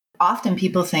often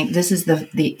people think this is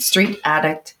the street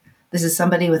addict. This is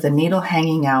somebody with a needle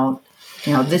hanging out.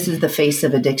 This is the face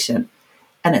of addiction.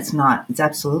 And it's not. It's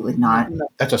absolutely not.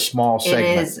 That's a small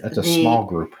segment. That's a small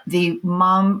group. The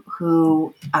mom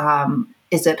who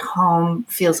is at home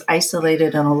feels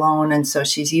isolated and alone, and so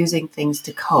she's using things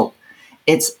to cope.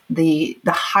 It's the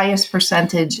highest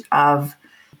percentage of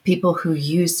people who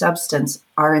use substance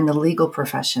are in the legal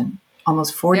profession.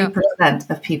 Almost 40%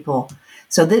 of people.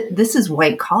 So this is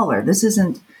white collar. This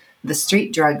isn't the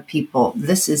street drug people.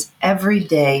 This is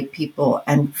everyday people.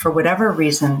 And for whatever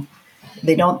reason,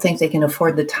 they don't think they can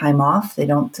afford the time off. They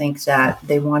don't think that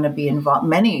they want to be involved.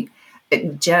 Many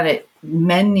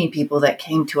people that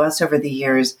came to us over the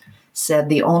years said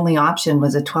the only option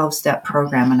was a 12-step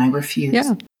program, and I refused.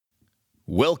 Yeah.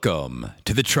 Welcome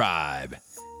to the Tribe.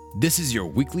 This is your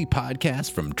weekly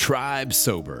podcast from Tribe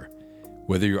Sober.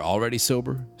 Whether you're already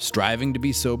sober, striving to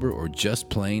be sober, or just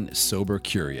plain sober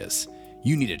curious,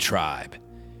 you need a tribe.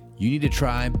 You need a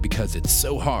tribe because it's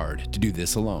so hard to do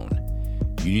this alone.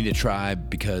 You need a tribe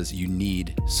because you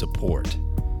need support.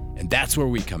 And that's where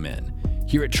we come in.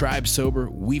 Here at Tribe Sober,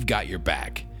 we've got your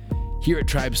back. Here at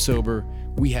Tribe Sober,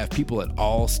 we have people at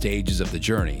all stages of the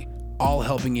journey, all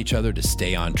helping each other to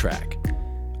stay on track.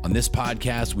 On this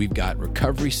podcast, we've got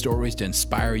recovery stories to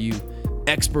inspire you,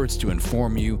 experts to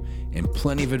inform you, and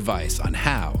plenty of advice on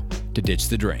how to ditch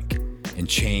the drink and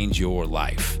change your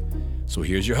life. So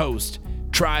here's your host,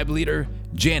 Tribe Leader,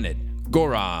 Janet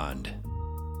Gorond.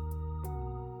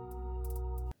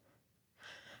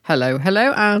 Hello,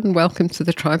 and welcome to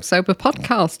the Tribe Sober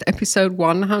podcast, episode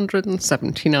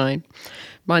 179.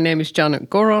 My name is Janet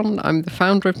Gorond. I'm the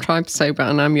founder of Tribe Sober,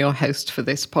 and I'm your host for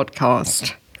this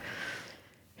podcast.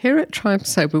 Here at Tribe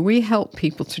Sober, we help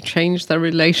people to change their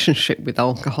relationship with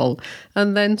alcohol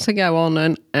and then to go on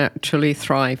and actually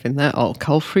thrive in their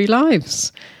alcohol-free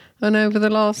lives. And over the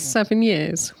last 7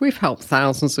 years, we've helped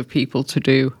thousands of people to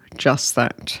do just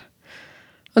that.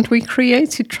 And we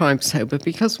created Tribe Sober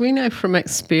because we know from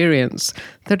experience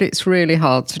that it's really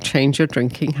hard to change your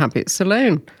drinking habits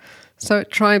alone. So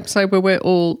at Tribe Sober, we're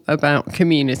all about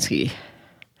community.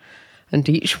 And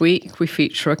each week we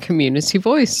feature a community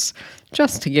voice,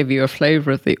 just to give you a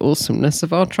flavour of the awesomeness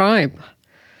of our tribe.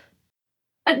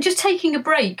 And just taking a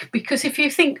break, because if you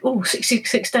think,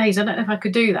 66 days, I don't know if I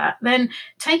could do that, then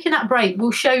taking that break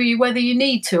will show you whether you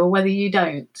need to or whether you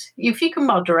don't. If you can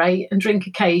moderate and drink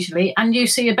occasionally and you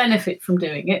see a benefit from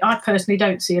doing it, I personally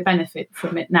don't see a benefit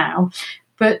from it now,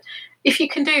 but if you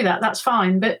can do that, that's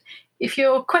fine. But if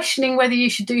you're questioning whether you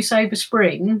should do Sober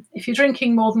Spring, if you're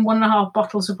drinking more than 1.5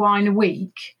 bottles of wine a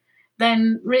week,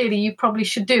 then really you probably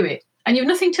should do it. And you've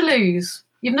nothing to lose.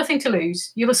 You've nothing to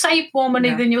lose. You'll save more money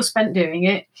than you'll spend doing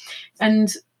it,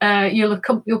 and you'll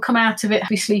come out of it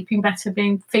be sleeping better,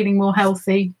 feeling more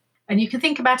healthy, and you can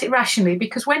think about it rationally.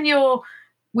 Because when you're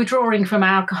withdrawing from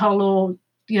alcohol or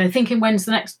thinking when's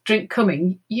the next drink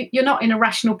coming, you're not in a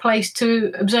rational place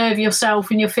to observe yourself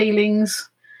and your feelings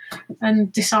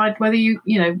and decide whether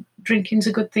drinking's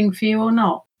a good thing for you or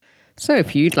not. So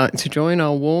if you'd like to join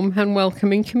our warm and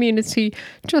welcoming community,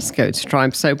 just go to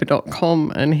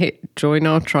tribesober.com and hit join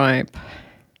our tribe.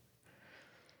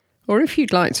 Or if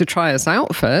you'd like to try us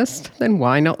out first, then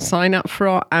why not sign up for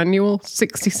our annual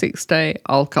 66-day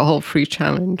alcohol-free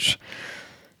challenge?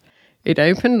 It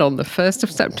opened on the 1st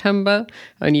of September,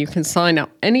 and you can sign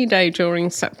up any day during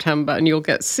September and you'll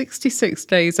get 66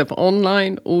 days of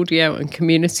online, audio and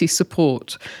community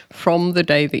support from the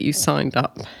day that you signed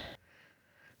up.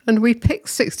 And we picked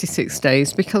 66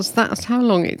 days because that's how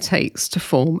long it takes to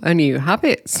form a new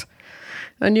habit.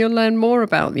 And you'll learn more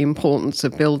about the importance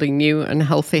of building new and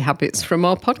healthy habits from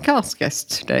our podcast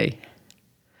guest today.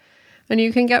 And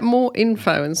you can get more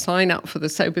info and sign up for the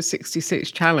Sober 66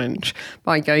 Challenge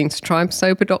by going to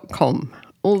tribesober.com.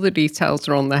 All the details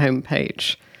are on the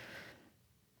homepage.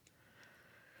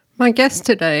 My guests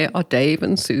today are Dave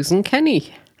and Susan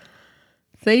Kenney.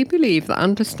 They believe that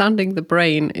understanding the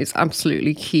brain is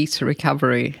absolutely key to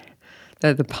recovery.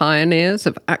 They're the pioneers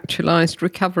of Actualised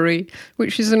Recovery,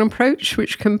 which is an approach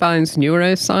which combines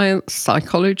neuroscience,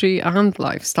 psychology, and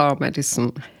lifestyle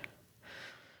medicine.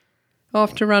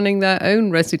 After running their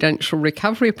own residential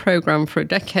recovery program for a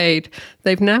decade,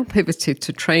 they've now pivoted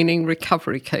to training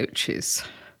recovery coaches.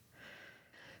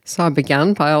 So I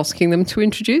began by asking them to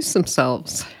introduce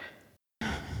themselves.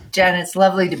 Jen, it's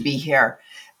lovely to be here.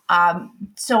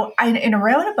 In a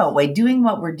roundabout way, doing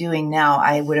what we're doing now,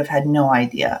 I would have had no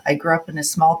idea. I grew up in a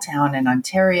small town in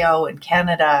Ontario in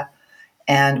Canada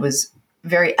and was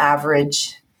very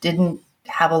average, didn't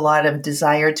have a lot of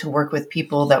desire to work with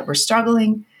people that were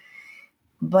struggling,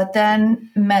 but then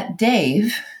met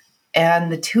Dave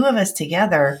And the two of us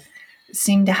together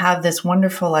seemed to have this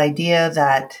wonderful idea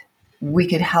that we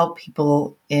could help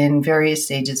people in various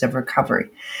stages of recovery.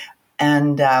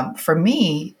 And for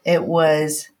me, it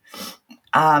was,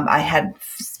 I had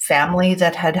family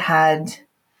that had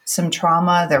some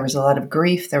trauma. There was a lot of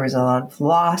grief. There was a lot of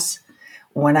loss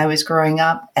when I was growing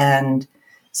up. And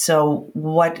so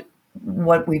what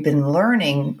we've been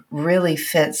learning really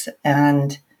fits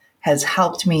and has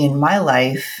helped me in my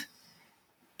life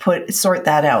sort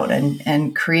that out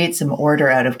and create some order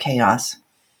out of chaos.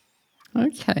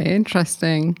 Okay,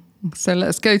 interesting. So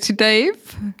let's go to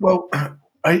Dave. Well,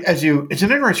 it's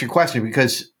an interesting question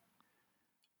because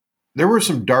there were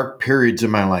some dark periods in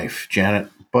my life, Janet,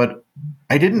 but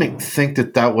I didn't think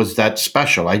that was that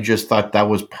special. I just thought that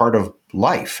was part of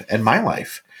life and my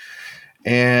life.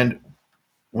 And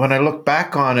when I look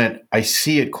back on it, I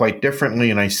see it quite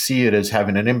differently, and I see it as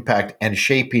having an impact and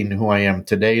shaping who I am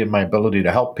today and my ability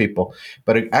to help people.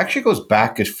 But it actually goes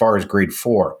back as far as grade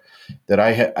 4, that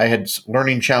I had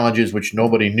learning challenges, which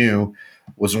nobody knew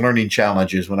was learning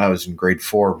challenges when I was in grade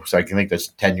 4. So I can think that's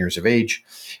 10 years of age.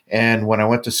 And when I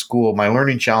went to school, my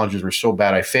learning challenges were so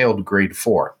bad, I failed grade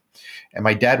 4. And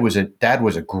my dad was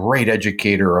a great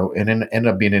educator and ended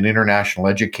up being an international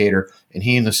educator. And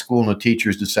he and the school and the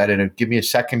teachers decided to give me a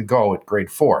second go at grade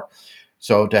 4.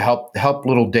 So to help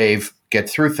little Dave get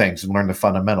through things and learn the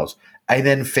fundamentals. I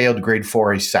then failed grade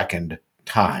 4 a second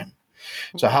time.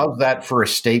 So how's that for a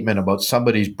statement about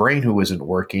somebody's brain who isn't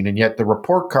working? And yet the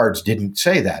report cards didn't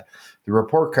say that. The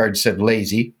report card said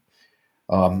lazy,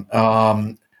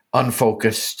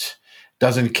 unfocused,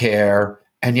 doesn't care.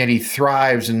 And yet he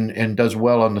thrives and does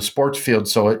well on the sports field.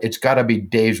 So it's got to be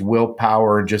Dave's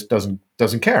willpower and just doesn't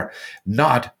care.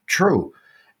 Not true.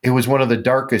 It was one of the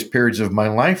darkest periods of my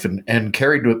life, and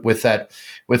carried with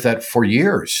that for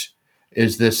years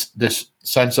is this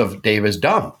sense of Dave is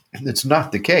dumb. It's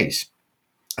not the case.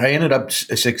 I ended up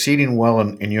succeeding well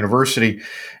in university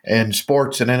and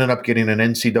sports, and ended up getting an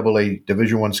NCAA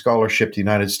Division I scholarship to the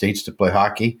United States to play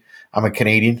hockey. I'm a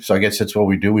Canadian, so I guess that's what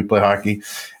we do. We play hockey.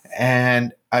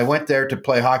 And I went there to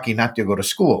play hockey, not to go to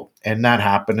school, and that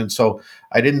happened. And so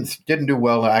I didn't do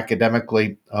well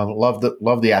academically. Love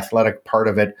the athletic part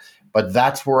of it, but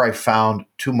that's where I found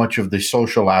too much of the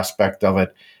social aspect of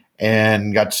it,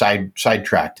 and got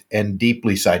sidetracked and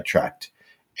deeply sidetracked,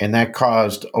 and that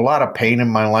caused a lot of pain in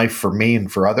my life for me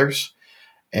and for others,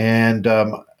 and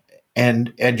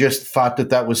just thought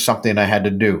that was something I had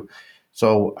to do.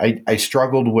 So I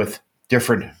struggled with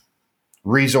different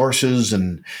resources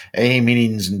and AA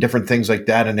meetings and different things like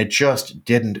that. And it just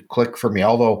didn't click for me.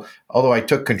 Although I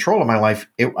took control of my life,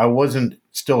 I wasn't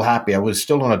still happy. I was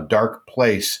still in a dark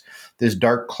place. This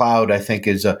dark cloud, I think,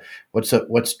 is what's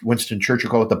Winston Churchill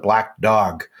called it, the black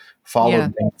dog,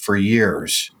 followed me for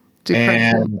years.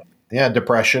 Depression. And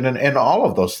depression and all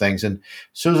of those things. And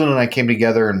Susan and I came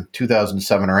together in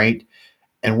 2007 or 8.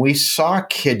 And we saw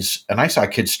kids, and I saw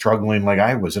kids struggling like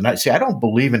I was. And I don't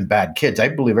believe in bad kids. I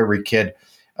believe every kid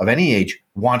of any age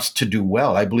wants to do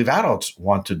well. I believe adults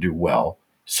want to do well.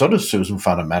 So does Susan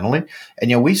fundamentally.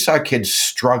 And we saw kids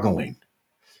struggling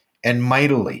and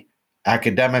mightily,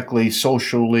 academically,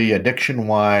 socially,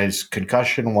 addiction-wise,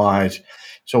 concussion-wise.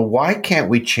 So why can't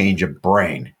we change a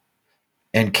brain?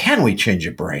 And can we change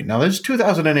a brain? Now, this is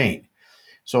 2008.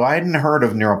 So I hadn't heard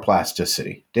of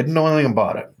neuroplasticity, didn't know anything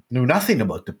about it. Knew nothing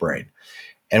about the brain.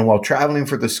 And while traveling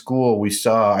for the school, we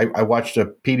saw, I watched a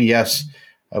PBS,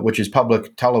 which is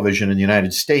public television in the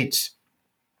United States.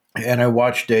 And I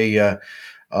watched a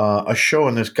show,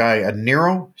 and this guy, a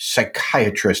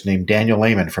neuropsychiatrist named Daniel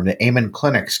Amen from the Amen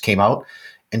Clinics, came out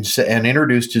and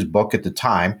introduced his book at the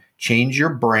time, Change Your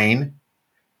Brain,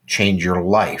 Change Your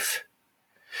Life.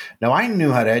 Now, I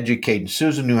knew how to educate, and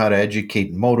Susan knew how to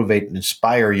educate, motivate, and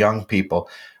inspire young people.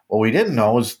 What we didn't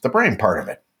know was the brain part of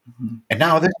it. Mm-hmm. And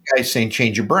now this guy's saying,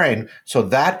 change your brain. So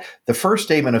that the first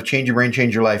statement of change your brain,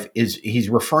 change your life is he's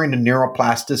referring to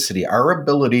neuroplasticity, our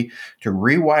ability to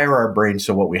rewire our brain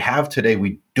so what we have today,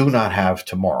 we do not have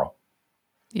tomorrow.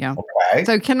 Yeah. Okay.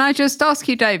 So can I just ask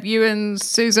you, Dave, you and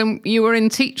Susan, you were in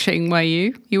teaching, were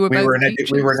you? We were in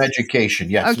education,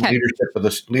 yes. Okay.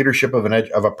 Leadership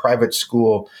of a private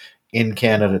school in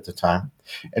Canada at the time.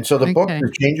 And so the book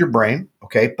is Change Your Brain,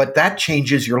 okay? But that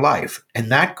changes your life. And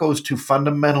that goes to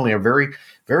fundamentally a very,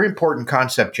 very important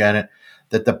concept, Janet,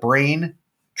 that the brain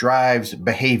drives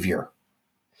behavior.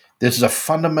 This is a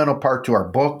fundamental part to our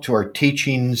book, to our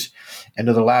teachings, and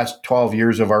to the last 12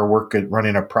 years of our work at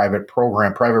running a private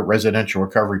residential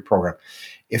recovery program.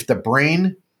 If the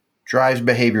brain drives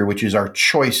behavior, which is our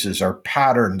choices, our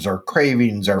patterns, our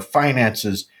cravings, our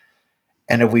finances,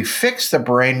 and if we fix the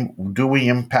brain, do we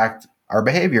impact our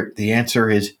behavior? The answer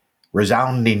is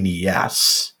resounding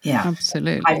yes. Yeah.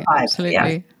 Absolutely. High five.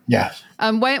 Absolutely. Yes.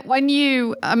 And when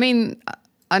you, I mean,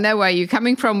 I know where you're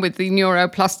coming from with the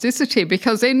neuroplasticity,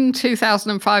 because in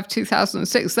 2005,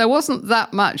 2006, there wasn't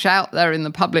that much out there in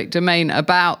the public domain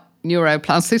about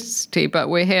neuroplasticity, but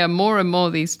we hear more and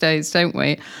more these days, don't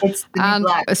we? It's the new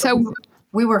black. So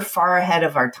we were far ahead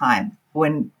of our time.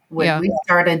 When Yeah. we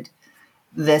started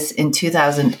this in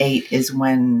 2008 is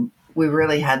when we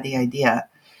really had the idea.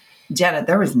 Janet,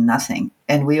 there was nothing.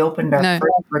 And we opened our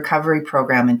first recovery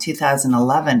program in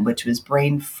 2011, which was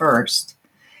Brain First.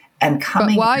 And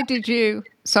but why did you,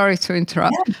 sorry to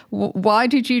interrupt, why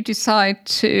did you decide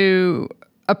to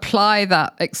apply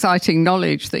that exciting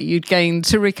knowledge that you'd gained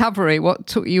to recovery? What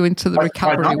took you into the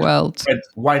recovery world?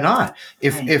 Why not?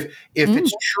 If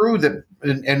it's true that,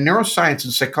 and neuroscience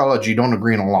and psychology don't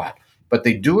agree on a lot, but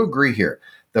they do agree here.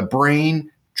 The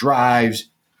brain drives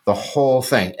the whole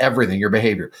thing, everything, your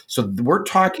behavior. So we're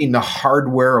talking the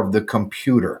hardware of the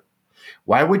computer.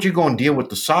 Why would you go and deal with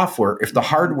the software if the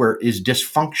hardware is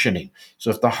dysfunctioning? So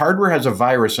if the hardware has a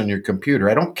virus on your computer,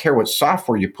 I don't care what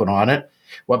software you put on it,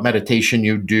 what meditation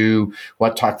you do,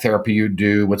 what talk therapy you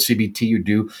do, what CBT you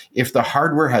do. If the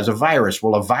hardware has a virus,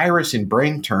 well, a virus in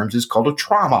brain terms is called a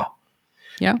trauma.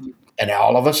 Yeah. And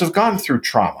all of us have gone through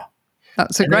trauma.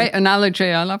 That's a great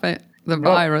analogy. I love it. The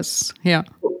virus. Yeah.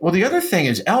 Well, the other thing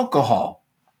is alcohol,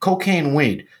 cocaine,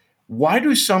 weed. Why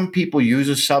do some people use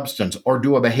a substance or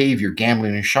do a behavior,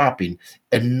 gambling and shopping,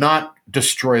 and not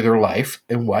destroy their life?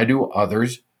 And why do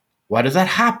others? Why does that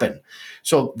happen?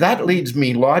 So that leads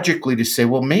me logically to say,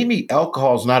 well, maybe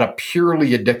alcohol is not a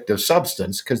purely addictive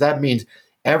substance, because that means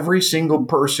every single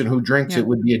person who drinks it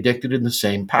would be addicted in the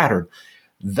same pattern.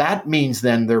 That means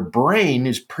then their brain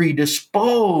is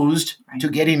predisposed to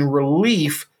getting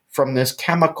relief from this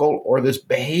chemical or this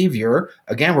behavior.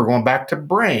 Again, we're going back to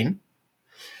brain.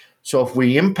 So if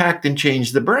we impact and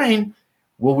change the brain,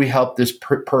 will we help this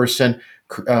person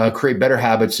create better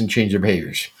habits and change their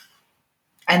behaviors?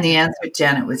 And the answer,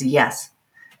 Janet, was yes,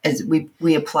 as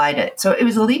we applied it. So it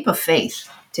was a leap of faith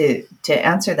to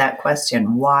answer that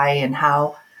question, why and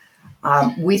how.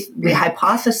 We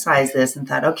hypothesized this and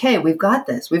thought, okay, we've got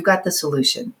this. We've got the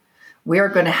solution. We are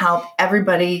going to help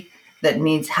everybody that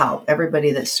needs help,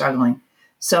 everybody that's struggling.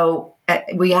 So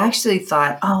we actually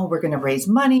thought, oh, we're going to raise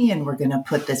money and we're going to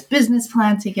put this business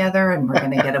plan together and we're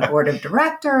going to get a board of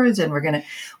directors and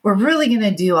we're really going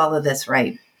to do all of this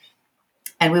right.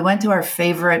 And we went to our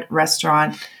favorite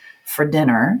restaurant for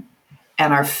dinner,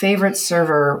 and our favorite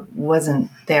server wasn't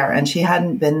there, and she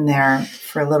hadn't been there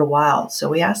for a little while. So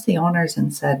we asked the owners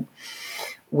and said,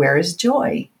 where is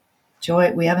Joy?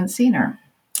 Joy, we haven't seen her.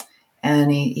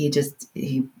 And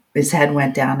his head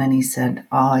went down and he said,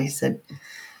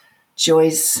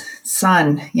 Joy's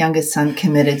youngest son,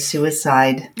 committed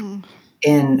suicide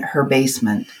in her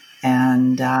basement.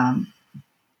 And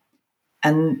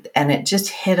it just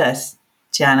hit us,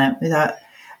 Janet.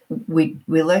 We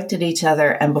looked at each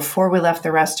other, and before we left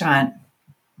the restaurant,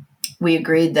 we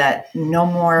agreed that no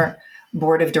more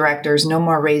board of directors, no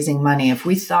more raising money. If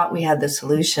we thought we had the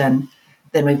solution,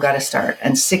 then we've got to start.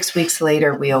 And 6 weeks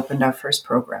later, we opened our first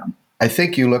program. I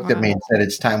think you looked at me and said,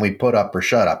 it's time we put up or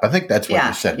shut up. I think that's what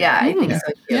you said. Yeah, I think so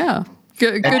too. Yeah,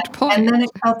 good point. And then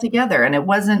it fell together, and it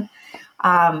wasn't,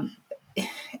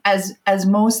 as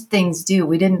most things do,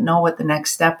 we didn't know what the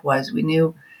next step was. We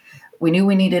knew we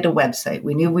needed a website.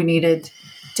 We knew we needed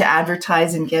to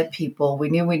advertise and get people. We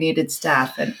knew we needed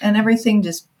staff, and everything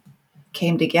just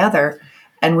came together.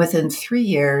 And within 3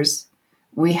 years,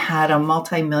 we had a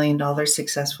multi-million-dollar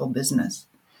successful business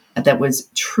that was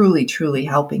truly, truly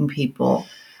helping people.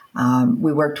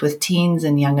 We worked with teens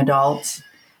and young adults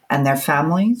and their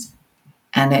families,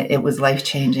 and it was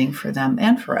life-changing for them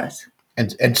and for us.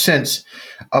 And since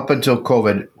up until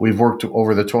COVID, we've worked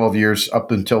over the 12 years up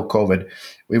until COVID,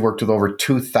 we've worked with over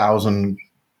 2,000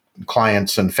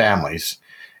 clients and families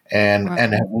and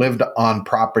have lived on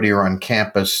property or on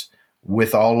campus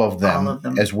with all of them.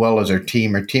 As well as our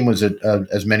team. Our team was at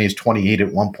as many as 28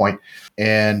 at one point.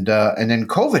 And then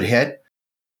COVID hit.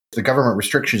 The government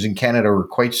restrictions in Canada were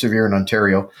quite severe in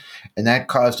Ontario, and that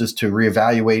caused us to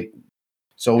reevaluate.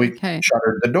 So we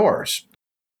shuttered the doors.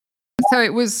 So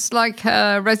it was like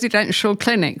a residential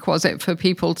clinic, was it, for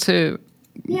people to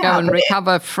go and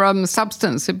recover from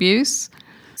substance abuse?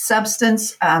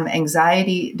 Substance,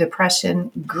 anxiety,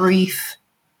 depression, grief,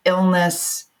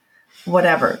 illness,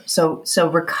 whatever. So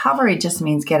recovery just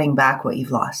means getting back what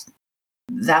you've lost.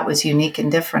 That was unique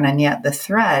and different. And yet the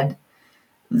thread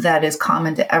that is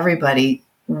common to everybody,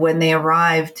 when they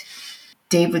arrived,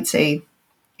 Dave would say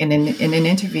in an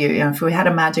interview, if we had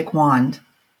a magic wand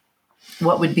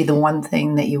what would be the one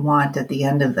thing that you want at the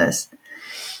end of this?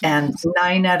 And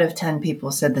 9 out of 10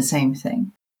 people said the same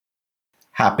thing.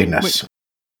 Happiness.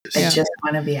 I just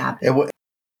want to be happy.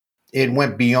 It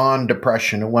went beyond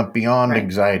depression. It went beyond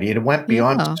anxiety. It went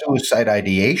beyond suicide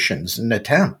ideations and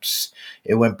attempts.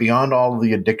 It went beyond all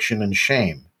the addiction and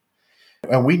shame.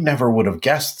 And we never would have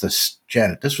guessed this,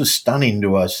 Janet. This was stunning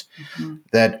to us,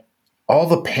 that all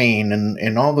the pain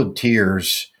and all the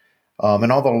tears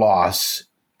and all the loss,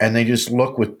 and they just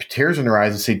look with tears in their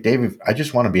eyes and say, David, I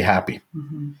just want to be happy.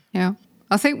 Yeah.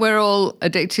 I think we're all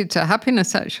addicted to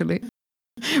happiness, actually.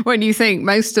 When you think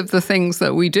most of the things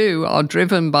that we do are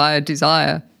driven by a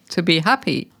desire to be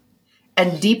happy.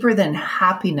 And deeper than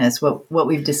happiness, what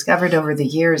we've discovered over the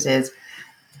years is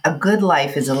a good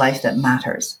life is a life that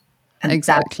matters. And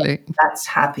exactly. That's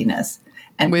happiness.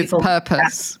 And with people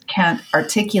purpose. Can't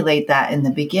articulate that in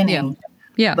the beginning.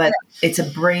 Yeah. But it's a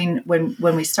brain, when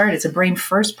we start, it's a brain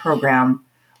first program,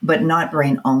 but not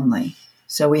brain only.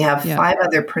 So we have 5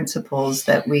 other principles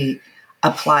that we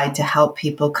apply to help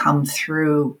people come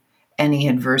through any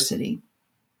adversity.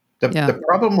 The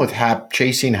problem with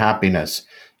chasing happiness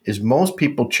is most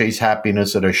people chase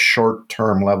happiness at a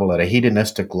short-term level, at a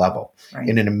hedonistic level,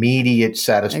 in an immediate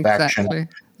satisfaction. Exactly.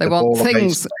 They want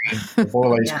things. The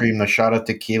bowl of ice cream, the shot of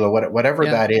tequila, whatever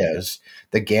that is,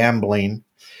 the gambling.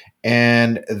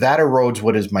 And that erodes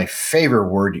what is my favorite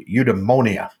word,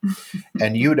 eudaimonia.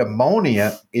 And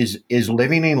eudaimonia is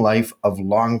living a life of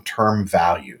long-term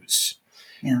values.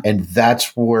 Yeah. And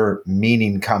that's where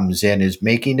meaning comes in, is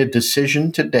making a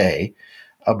decision today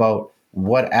about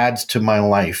what adds to my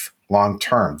life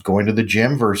long-term, going to the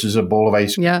gym versus a bowl of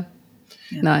ice cream. Yeah.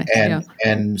 Nice.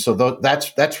 And so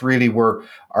that's really where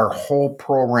our whole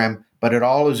program, but it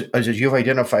all is, as you've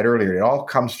identified earlier, it all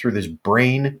comes through this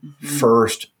brain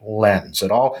first lens. It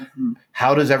all,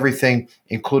 how does everything,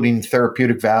 including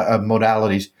therapeutic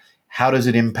modalities, how does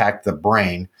it impact the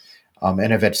brain?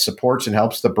 And if it supports and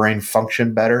helps the brain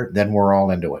function better, then we're all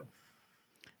into it.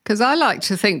 Because I like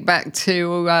to think back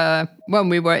to when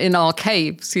we were in our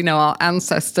caves, our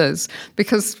ancestors,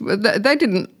 because they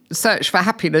didn't search for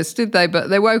happiness, did they? But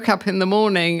they woke up in the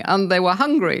morning and they were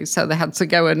hungry. So they had to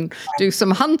go and do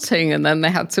some hunting, and then they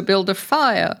had to build a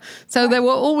fire. So they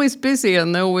were always busy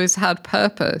and they always had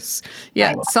purpose.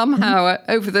 Yet somehow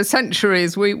over the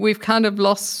centuries, we've kind of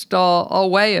lost our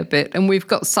way a bit, and we've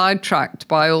got sidetracked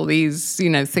by all these,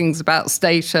 things about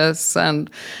status and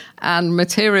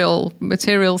material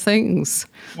things.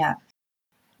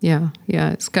 Yeah.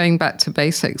 It's going back to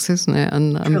basics, isn't it?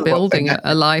 And building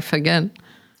a life again.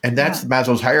 And that's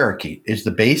Maslow's hierarchy, is the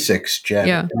basics, Jen.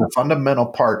 Yeah. And the fundamental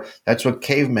part. That's what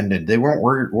cavemen did. They weren't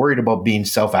worried about being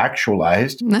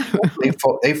self-actualized. No.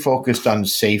 They focused on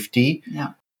safety. Yeah.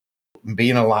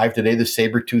 Being alive today, the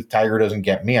saber-toothed tiger doesn't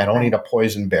get me. I don't need a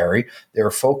poison berry. They were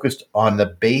focused on the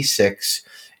basics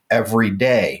every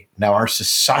day. Now, our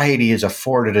society has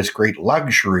afforded us great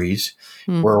luxuries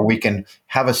where we can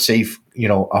have a safe,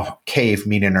 a cave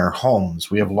meet in our homes.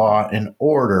 We have law and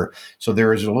order. So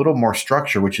there is a little more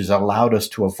structure, which has allowed us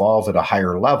to evolve at a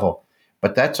higher level.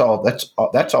 But that's all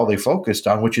they focused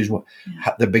on, which is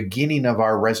the beginning of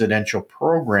our residential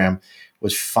program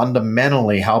was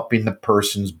fundamentally helping the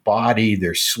person's body,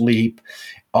 their sleep,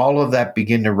 all of that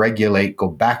begin to regulate, go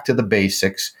back to the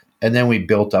basics, and then we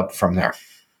built up from there.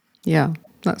 Yeah,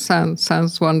 that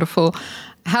sounds wonderful.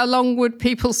 How long would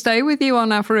people stay with you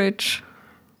on average?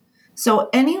 So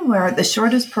anywhere, the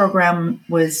shortest program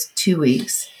was 2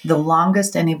 weeks. The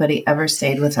longest anybody ever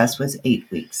stayed with us was 8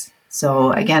 weeks.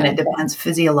 So again, it depends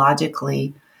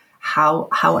physiologically how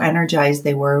energized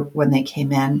they were when they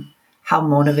came in, how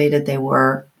motivated they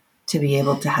were to be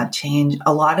able to have change.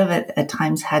 A lot of it at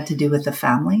times had to do with the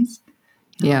families.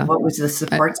 Yeah. What was the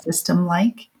support system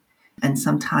like? And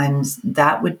sometimes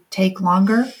that would take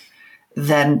longer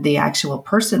than the actual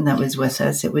person that was with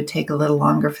us. It would take a little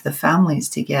longer for the families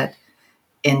to get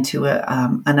into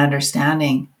an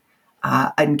understanding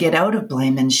and get out of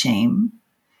blame and shame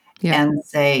and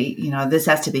say, this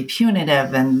has to be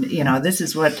punitive and, this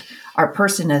is what our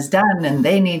person has done and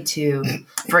they need to,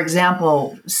 for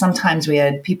example, sometimes we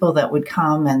had people that would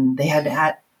come and they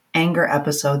had anger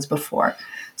episodes before.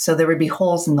 So there would be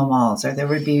holes in the walls or there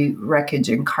would be wreckage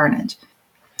and carnage.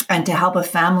 And to help a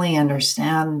family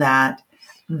understand that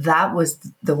was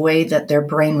the way that their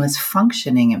brain was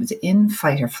functioning. It was in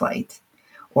fight or flight,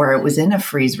 or it was in a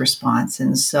freeze response.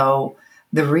 And so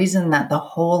the reason that the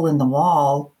hole in the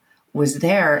wall was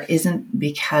there isn't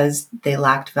because they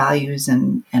lacked values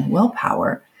and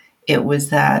willpower. It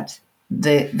was that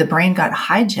the brain got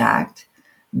hijacked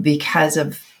because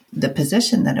of the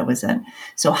position that it was in.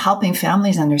 So helping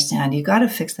families understand, you got to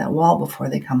fix that wall before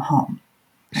they come home.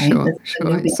 Right?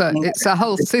 Sure. It's a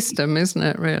whole system, isn't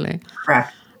it, really?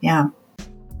 Correct. Yeah.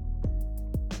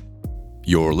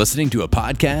 You're listening to a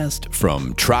podcast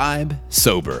from Tribe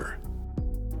Sober.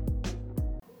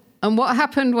 And what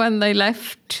happened when they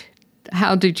left?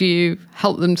 How did you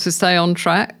help them to stay on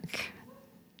track?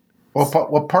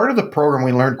 Well, part of the program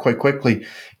we learned quite quickly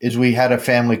is we had a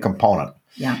family component.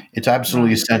 Yeah. It's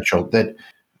absolutely essential that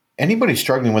anybody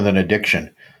struggling with an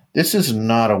addiction, this is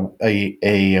not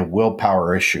a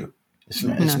willpower issue. It's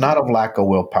not a lack of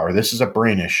willpower. This is a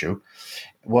brain issue.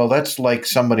 Well, that's like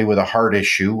somebody with a heart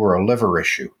issue or a liver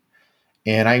issue.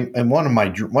 And one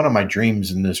of my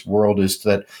dreams in this world is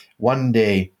that one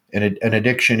day an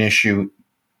addiction issue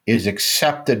is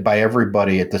accepted by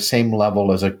everybody at the same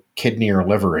level as a kidney or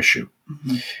liver issue.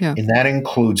 Mm-hmm. Yeah. And that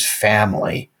includes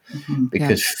family,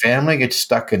 because family gets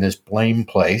stuck in this blame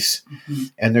place. Mm-hmm.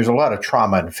 And there's a lot of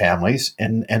trauma in families,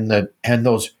 and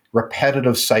those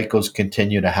repetitive cycles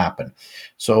continue to happen.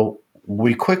 So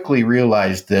we quickly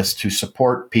realized this: to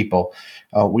support people,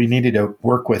 we needed to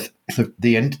work with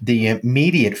the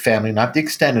immediate family, not the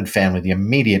extended family, the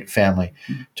immediate family,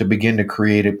 to begin to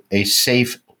create a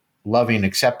safe, loving,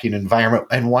 accepting environment,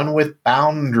 and one with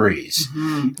boundaries.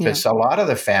 Because a lot of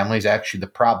the families, actually, the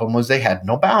problem was they had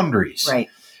no boundaries. Right.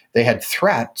 They had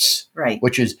threats,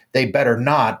 which is they better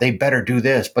not, they better do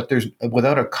this, but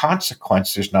without a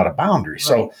consequence, there's not a boundary.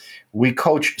 Right.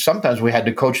 So sometimes we had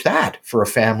to coach that for a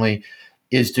family,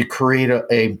 is to create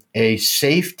a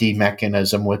safety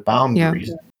mechanism with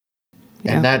boundaries.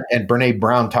 Yeah. And Brene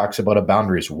Brown talks about a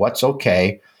boundary is what's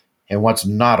okay and what's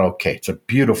not okay. It's a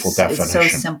beautiful definition.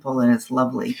 It's so simple and it's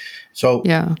lovely. So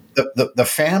the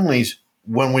families,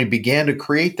 when we began to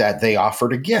create that, they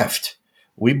offered a gift.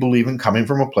 We believe in coming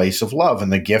from a place of love,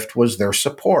 and the gift was their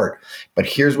support. But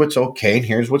here's what's okay and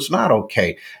here's what's not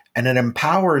okay. And it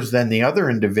empowers then the other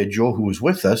individual who was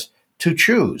with us to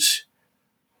choose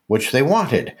which they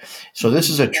wanted. So this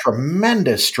is a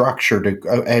tremendous structure,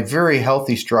 a very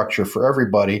healthy structure for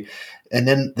everybody. And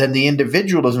then the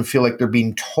individual doesn't feel like they're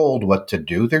being told what to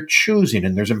do. They're choosing,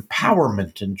 and there's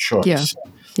empowerment in choice.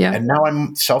 Yeah. And now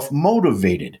I'm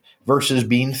self-motivated versus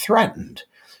being threatened.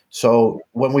 So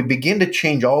when we begin to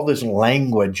change all this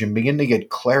language and begin to get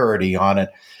clarity on it,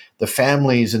 the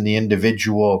families and the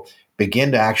individual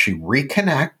begin to actually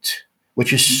reconnect,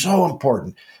 which is so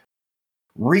important.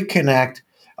 Reconnect,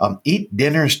 eat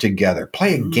dinners together,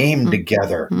 play a game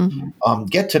together,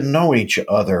 get to know each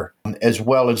other as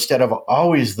well, instead of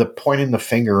always the pointing the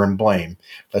finger and blame.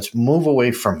 Let's move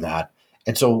away from that.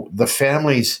 And so the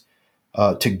families,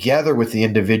 together with the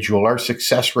individual, our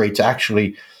success rates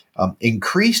actually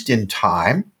increased in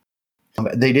time.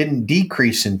 They didn't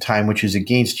decrease in time, which is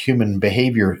against human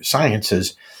behavior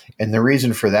sciences. And the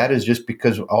reason for that is just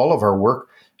because all of our work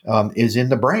is in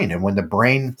the brain. And when the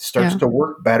brain starts to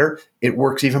work better, it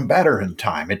works even better in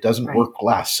time. It doesn't work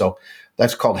less. So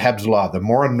that's called Hebb's Law. The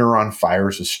more a neuron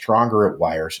fires, the stronger it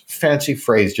wires. Fancy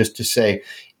phrase just to say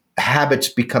habits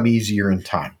become easier in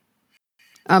time.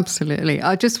 Absolutely.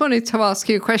 I just wanted to ask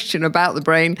you a question about the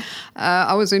brain.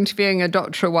 I was interviewing a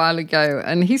doctor a while ago,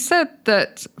 and he said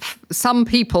that some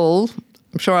people,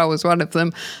 I'm sure I was one of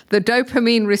them, the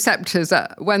dopamine receptors,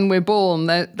 when we're born,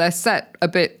 they're set a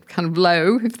bit kind of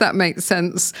low, if that makes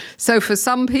sense. So for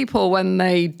some people, when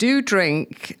they do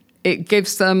drink, it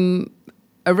gives them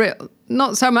a real,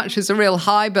 not so much as a real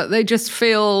high, but they just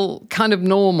feel kind of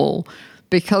normal,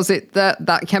 because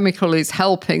that chemical is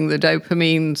helping the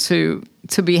dopamine to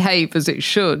behave as it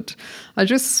should. I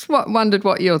just wondered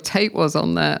what your take was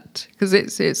on that, because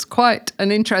it's quite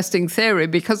an interesting theory,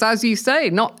 because as you say,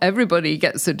 not everybody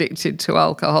gets addicted to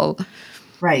alcohol.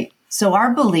 Right. So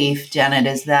our belief, Janet,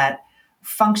 is that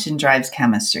function drives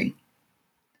chemistry.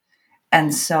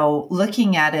 And so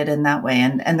looking at it in that way,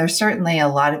 and there's certainly a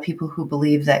lot of people who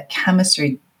believe that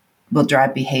chemistry will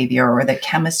drive behavior, or that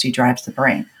chemistry drives the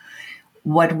brain.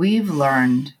 What we've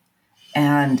learned,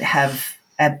 and there's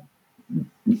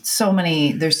so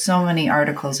many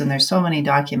articles and there's so many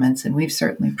documents, and we've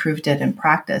certainly proved it in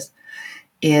practice,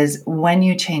 is when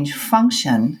you change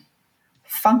function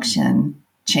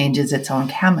changes its own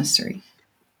chemistry.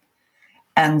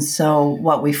 And so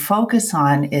what we focus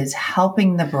on is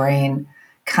helping the brain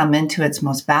come into its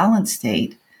most balanced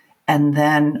state, and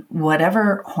then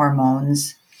whatever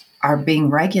hormones are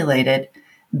being regulated,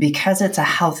 because it's a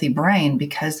healthy brain,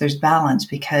 because there's balance,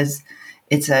 because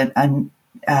it's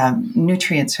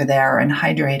nutrients are there and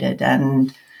hydrated,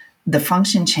 and the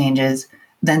function changes,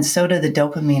 then so do the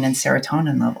dopamine and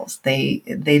serotonin levels. They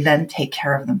then take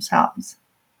care of themselves.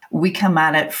 we come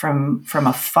at it from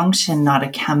a function, not a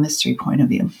chemistry point of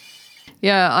view.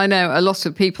 Yeah, I know a lot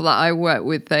of people that I work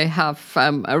with, they have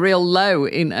a real low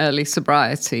in early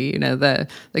sobriety. You know, they're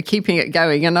keeping it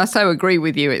going. And I so agree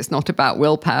with you. It's not about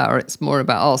willpower. It's more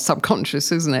about our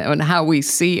subconscious, isn't it? And how we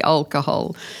see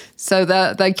alcohol. So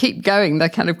they keep going. They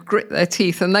kind of grit their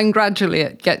teeth, and then gradually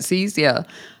it gets easier.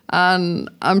 And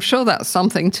I'm sure that's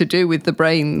something to do with the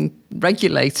brain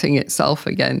regulating itself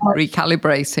again,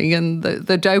 recalibrating, and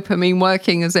the dopamine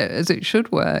working as it should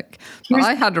work.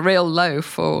 I had a real low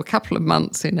for a couple of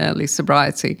months in early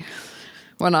sobriety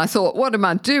when I thought, what am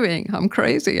I doing? I'm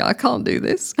crazy. I can't do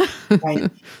this.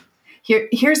 Right.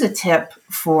 Here's a tip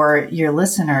for your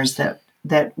listeners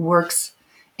that works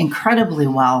incredibly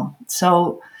well.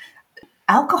 So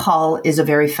alcohol is a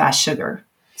very fast sugar.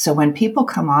 So when people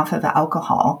come off of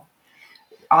alcohol,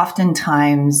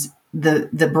 oftentimes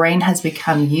the brain has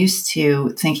become used to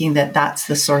thinking that that's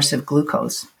the source of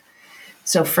glucose.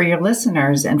 So for your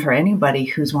listeners and for anybody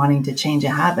who's wanting to change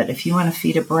a habit, if you want to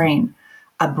feed a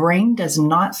brain does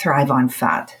not thrive on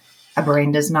fat. A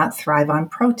brain does not thrive on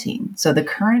protein. So the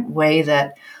current way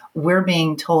that we're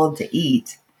being told to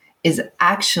eat is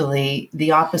actually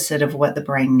the opposite of what the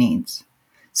brain needs.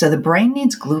 So the brain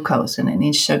needs glucose and it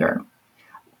needs sugar.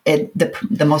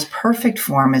 The most perfect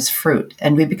form is fruit,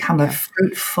 and we become a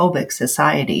fruit-phobic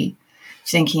society,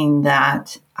 thinking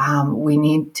that we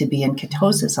need to be in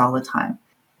ketosis all the time.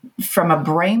 From a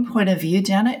brain point of view,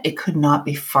 Janet, it could not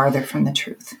be farther from the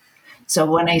truth. So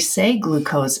when I say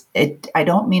glucose, I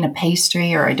don't mean a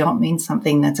pastry, or I don't mean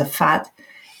something that's a fat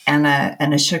and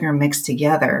a sugar mixed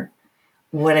together.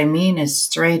 What I mean is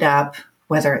straight up,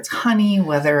 whether it's honey,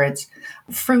 whether it's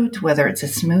fruit, whether it's a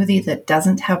smoothie that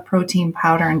doesn't have protein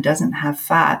powder and doesn't have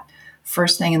fat,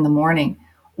 first thing in the morning,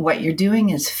 what you're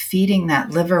doing is feeding that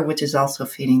liver, which is also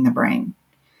feeding the brain.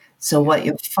 So what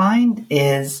you'll find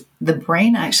is the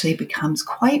brain actually becomes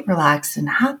quite relaxed and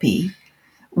happy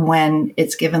when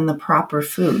it's given the proper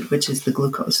food, which is the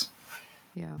glucose.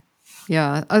 Yeah.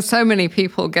 Yeah, so many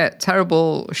people get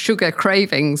terrible sugar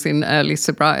cravings in early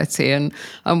sobriety, and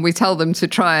we tell them to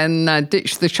try and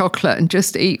ditch the chocolate and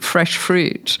just eat fresh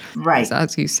fruit. Right.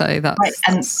 As you say, that's... Right.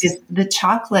 And the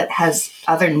chocolate has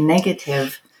other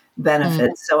negative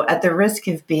benefits. So at the risk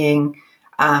of being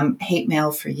hate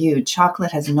mail for you,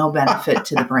 chocolate has no benefit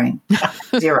to the brain,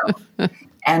 zero.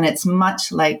 And it's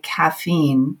much like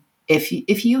caffeine.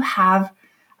 If you have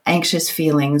anxious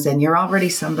feelings and you're already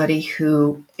somebody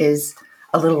who is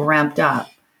a little ramped up,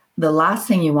 the last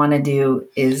thing you want to do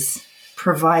is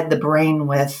provide the brain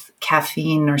with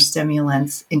caffeine or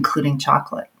stimulants, including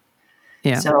chocolate.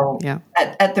 Yeah. So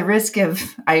at the risk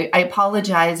of, I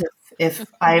apologize if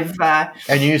I've...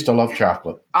 and you used to love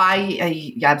chocolate.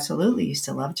 I absolutely used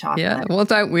to love chocolate. Yeah, well,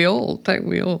 don't we all? Don't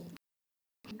we all?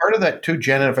 Part of that too,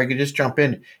 Janet, if I could just jump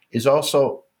in, is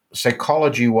also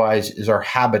psychology-wise is our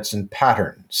habits and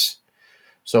patterns.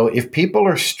 So if people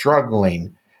are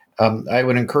struggling, I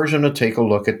would encourage them to take a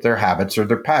look at their habits or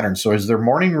their patterns. So is their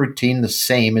morning routine the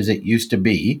same as it used to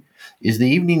be? Is the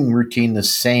evening routine the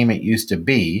same it used to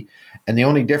be? And the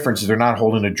only difference is they're not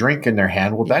holding a drink in their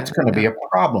hand. Well, that's going to be a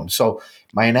problem. So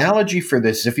my analogy for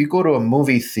this is if you go to a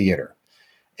movie theater,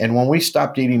 and when we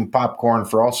stopped eating popcorn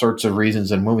for all sorts of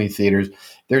reasons in movie theaters,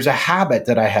 there's a habit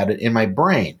that I had in my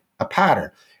brain, a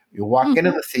pattern. You walk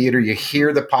into the theater, you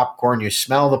hear the popcorn, you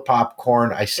smell the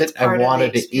popcorn. I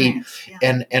wanted to eat.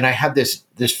 Yeah. And I had this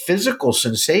physical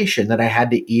sensation that I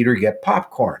had to eat or get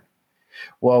popcorn.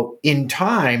 Well, in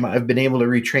time, I've been able to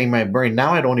retrain my brain.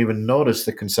 Now I don't even notice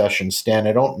the concession stand.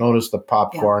 I don't notice the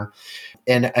popcorn.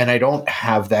 Yeah. And I don't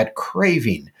have that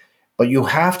craving. But you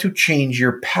have to change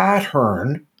your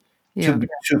pattern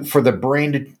for the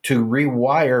brain to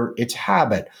rewire its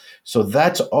habit. So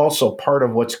that's also part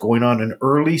of what's going on in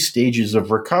early stages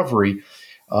of recovery.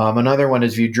 Another one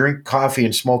is if you drink coffee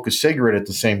and smoke a cigarette at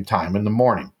the same time in the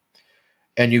morning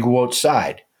and you go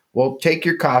outside. Well, take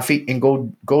your coffee and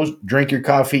go drink your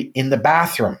coffee in the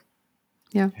bathroom.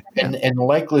 Yeah. And the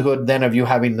likelihood then of you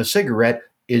having the cigarette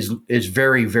is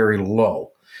very, very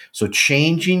low. So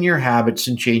changing your habits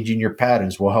and changing your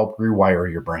patterns will help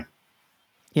rewire your brain.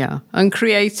 Yeah, and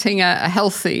creating a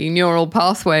healthy neural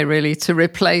pathway, really, to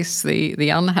replace the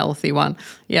unhealthy one.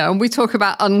 Yeah, and we talk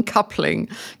about uncoupling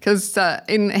because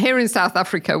here in South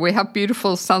Africa, we have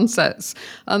beautiful sunsets.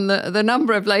 And the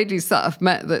number of ladies that I've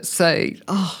met that say,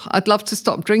 oh, I'd love to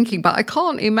stop drinking, but I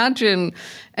can't imagine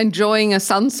enjoying a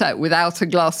sunset without a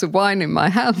glass of wine in my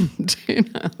hand.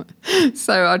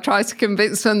 So I try to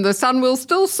convince them the sun will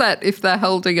still set if they're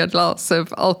holding a glass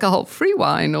of alcohol-free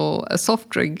wine or a soft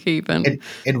drink even.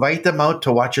 Invite them out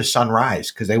to watch a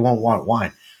sunrise because they won't want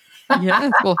wine. Yeah,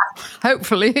 well,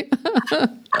 hopefully.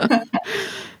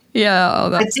 Yeah,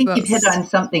 oh, I think you've hit on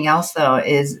something else though,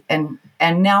 and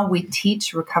now we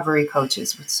teach recovery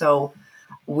coaches. So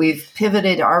we've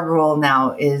pivoted. Our role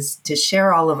now is to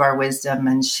share all of our wisdom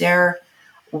and share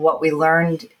what we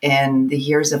learned in the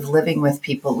years of living with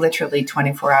people, literally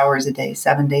 24 hours a day,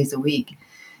 7 days a week.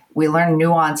 We learn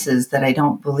nuances that I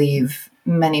don't believe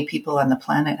many people on the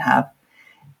planet have.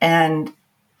 And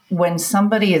when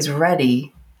somebody is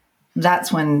ready,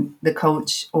 that's when the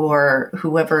coach or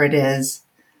whoever it is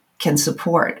can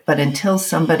support. But until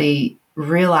somebody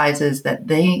realizes that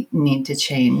they need to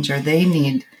change or they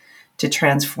need to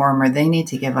transform or they need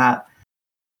to give up,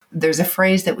 there's a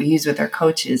phrase that we use with our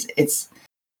coaches. It's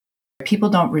people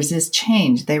don't resist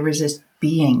change, they resist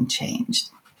being changed.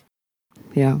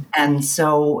 Yeah. And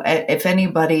so if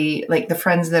anybody, like the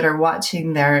friends that are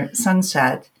watching their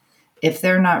sunset, if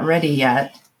they're not ready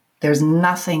yet, there's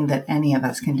nothing that any of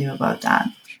us can do about that.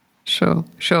 Sure.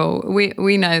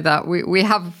 We know that. We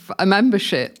have a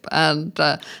membership, and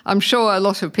I'm sure a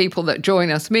lot of people that join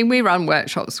us, I mean, we run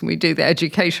workshops and we do the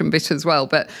education bit as well,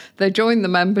 but they join the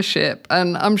membership,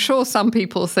 and I'm sure some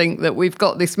people think that we've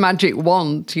got this magic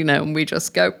wand, and we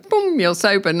just go, boom, you're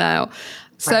sober now.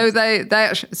 So they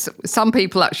some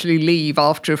people actually leave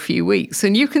after a few weeks,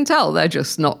 and you can tell they're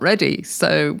just not ready.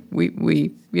 So we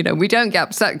don't get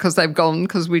upset because they've gone,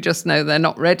 because we just know they're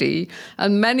not ready.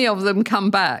 And many of them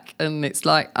come back, and it's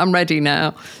like, I'm ready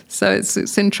now. So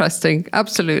it's interesting.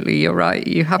 Absolutely, you're right.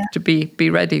 You have to be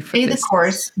ready for this. Stay the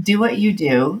course, do what you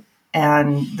do,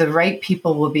 and the right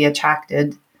people will be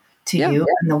attracted to you,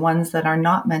 and the ones that are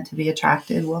not meant to be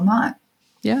attracted will not.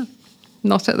 Yeah.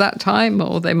 Not at that time,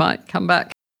 or they might come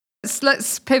back.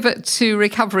 Let's pivot to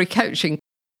recovery coaching.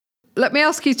 Let me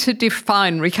ask you to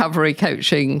define recovery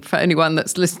coaching for anyone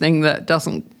that's listening that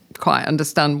doesn't quite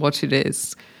understand what it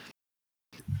is.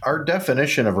 Our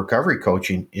definition of recovery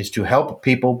coaching is to help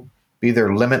people be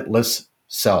their limitless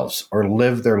selves or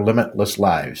live their limitless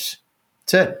lives.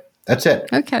 That's it.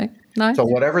 Okay, nice. So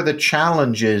whatever the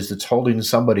challenge is that's holding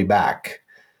somebody back,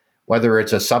 whether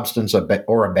it's a substance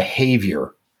or a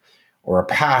behavior or a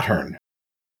pattern,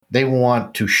 they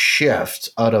want to shift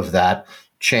out of that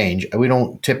change. We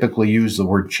don't typically use the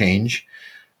word change.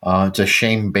 It's a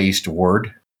shame-based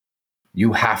word.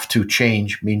 You have to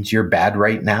change means you're bad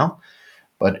right now.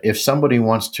 But if somebody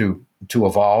wants to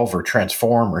evolve or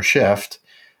transform or shift,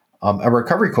 a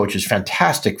recovery coach is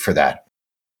fantastic for that.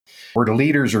 We're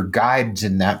leaders or guides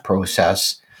in that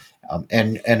process.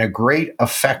 And a great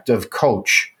effective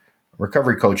coach,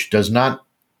 recovery coach, does not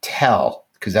tell,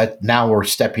 because that now we're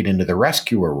stepping into the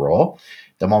rescuer role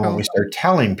the moment we start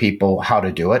telling people how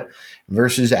to do it,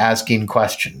 versus asking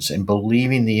questions and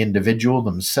believing the individual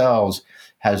themselves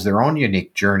has their own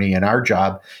unique journey. And our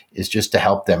job is just to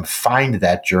help them find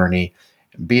that journey,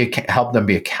 help them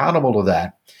be accountable to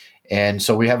that. And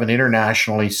so we have an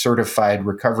internationally certified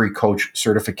recovery coach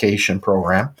certification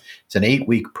program. It's an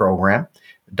 8-week program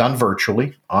done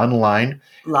virtually, online.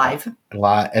 Live.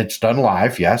 It's done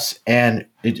live, yes. And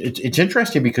it's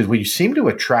interesting because we seem to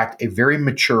attract a very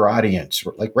mature audience.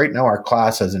 Like right now, our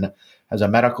class has a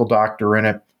medical doctor in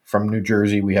it from New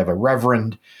Jersey. We have a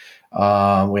reverend.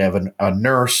 We have a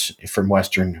nurse from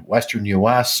Western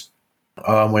U.S.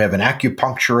 We have an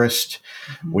acupuncturist.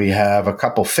 Mm-hmm. We have a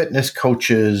couple fitness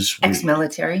coaches.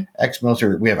 Ex-military.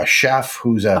 We have a chef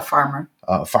who's a farmer.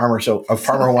 So a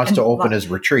farmer wants to open his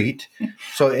retreat.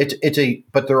 So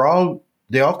but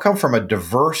they all come from a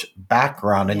diverse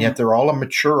background, and yet they're all a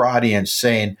mature audience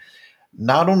saying,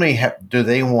 not only do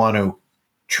they want to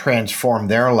transform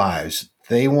their lives,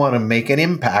 they want to make an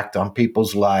impact on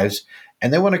people's lives,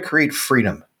 and they want to create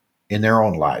freedom in their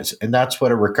own lives. And that's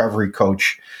what a recovery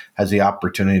coach has the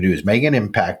opportunity to do, is make an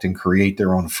impact and create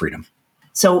their own freedom.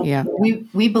 So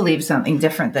we believe something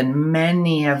different than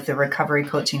many of the recovery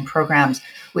coaching programs.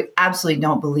 We absolutely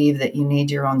don't believe that you need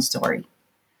your own story.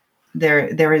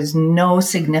 There is no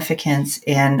significance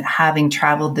in having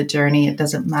traveled the journey. It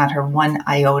doesn't matter one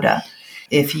iota.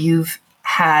 If you've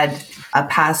had a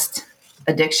past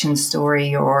addiction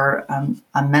story or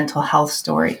a mental health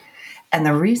story. And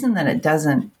the reason that it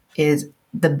doesn't is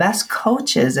the best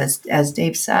coaches, as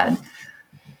Dave said,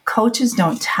 coaches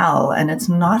don't tell, and it's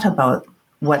not about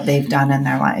what they've done in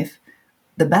their life.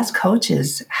 The best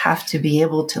coaches have to be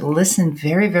able to listen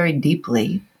very, very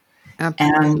deeply.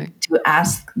 Absolutely. And to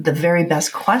ask the very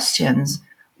best questions,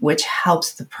 which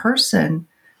helps the person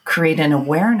create an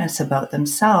awareness about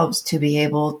themselves to be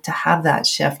able to have that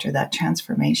shift or that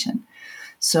transformation.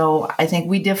 So I think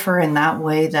we differ in that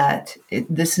way, that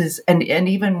this is, and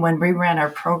even when we ran our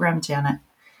program, Janet,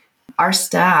 our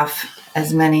staff,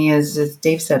 as many as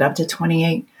Dave said, up to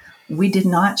 28, we did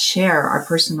not share our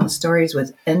personal stories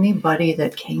with anybody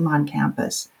that came on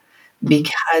campus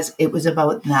because it was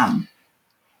about them.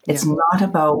 It's not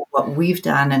about what we've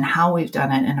done and how we've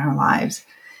done it in our lives.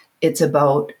 It's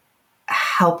about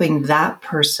helping that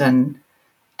person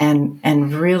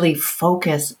and really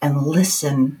focus and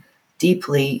listen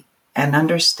deeply and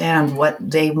understand what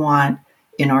they want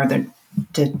in order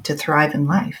to thrive in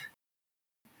life.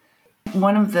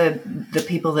 One of the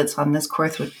people that's on this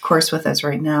course with us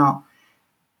right now,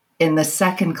 in the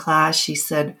second class, she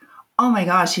said, oh my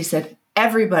gosh, she said,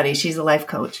 everybody, she's a life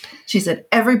coach. She said,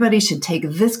 everybody should take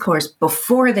this course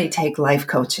before they take life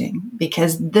coaching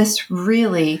because this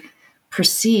really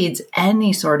precedes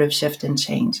any sort of shift and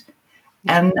change.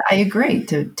 And I agree,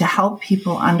 to help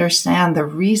people understand the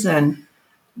reason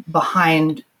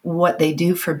behind what they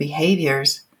do for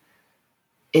behaviors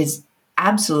is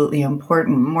absolutely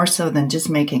important, more so than just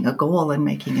making a goal and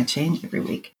making a change every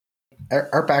week.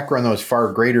 Our background, though, is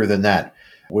far greater than that.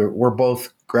 We're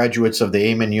both graduates of the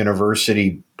Amen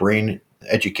University Brain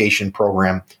Education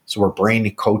Program, so we're brain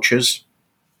coaches.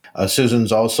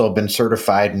 Susan's also been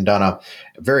certified and done a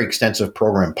very extensive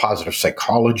program in positive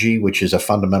psychology, which is a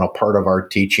fundamental part of our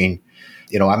teaching.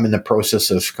 I'm in the process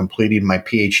of completing my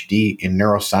PhD in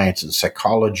neuroscience and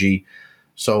psychology.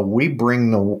 So we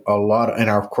bring a lot, and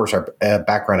of course, our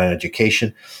background in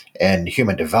education and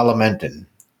human development and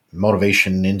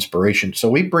motivation and inspiration. So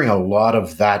we bring a lot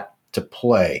of that to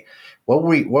play. What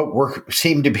we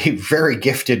seem to be very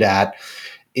gifted at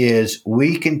is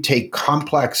we can take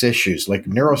complex issues like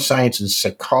neuroscience and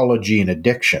psychology and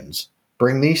addictions,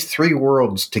 bring these three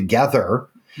worlds together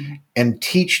and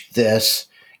teach this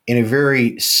in a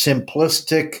very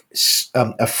simplistic,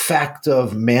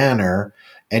 effective manner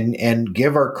and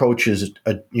give our coaches,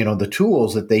 the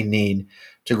tools that they need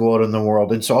to go out in the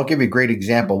world. And so I'll give you a great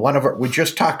example. We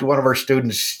just talked to one of our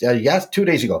students, 2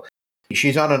 days ago.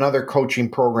 She's on another coaching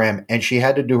program and she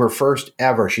had to do her first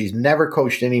ever. She's never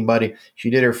coached anybody. She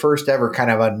did her first ever kind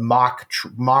of a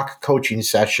mock coaching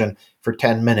session for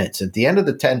 10 minutes. At the end of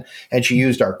the 10, and she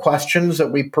used our questions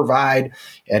that we provide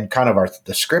and kind of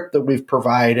the script that we've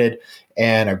provided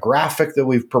and a graphic that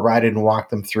we've provided and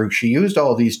walked them through. She used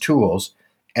all these tools,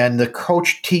 and the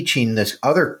coach teaching this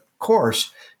other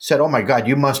course said, oh my God,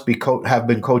 you must have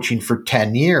been coaching for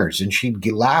 10 years. And she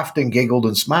laughed and giggled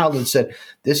and smiled and said,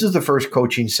 this is the first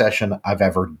coaching session I've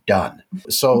ever done.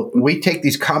 So we take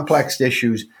these complex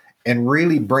issues and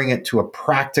really bring it to a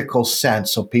practical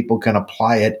sense so people can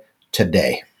apply it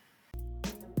today.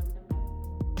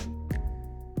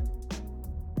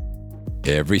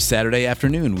 Every Saturday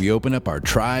afternoon, we open up our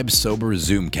Tribe Sober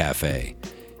Zoom Cafe.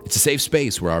 It's a safe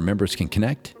space where our members can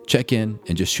connect, check in,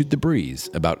 and just shoot the breeze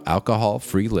about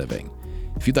alcohol-free living.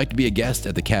 If you'd like to be a guest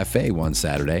at the cafe one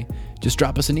Saturday, just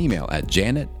drop us an email at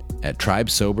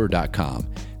janet@tribesober.com.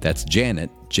 That's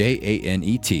Janet,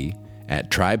 Janet,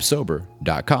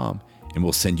 @tribesober.com, and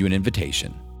we'll send you an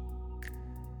invitation.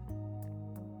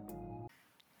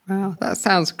 Wow, that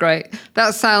sounds great.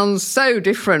 That sounds so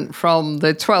different from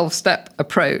the 12-step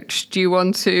approach. Do you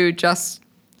want to just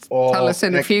tell us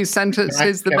in a few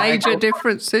sentences the major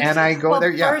differences? Can I go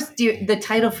there? Yeah. First, the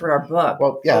title for our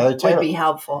book would be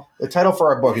helpful. The title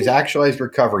for our book is Actualized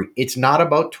Recovery. It's not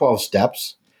about 12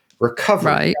 steps.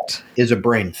 Recovery is a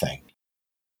brain thing.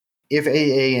 If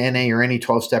AA, NA, or any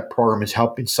 12-step program is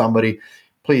helping somebody,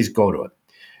 please go to it.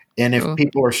 And if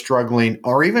people are struggling,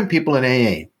 or even people in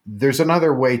AA, there's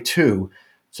another way too,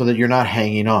 so that you're not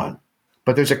hanging on.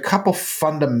 But there's a couple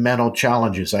fundamental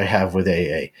challenges I have with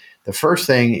AA. The first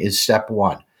thing is step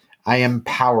one. I am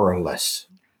powerless.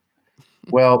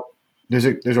 Well, there's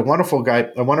a wonderful guy,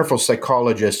 a wonderful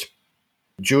psychologist,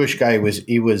 Jewish guy.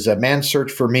 He was a Man's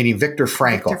Search for Meaning, Viktor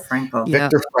Frankl.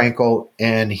 Viktor Frankl,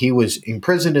 and he was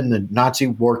imprisoned in the Nazi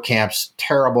war camps.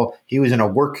 Terrible. He was in a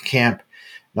work camp,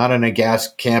 not in a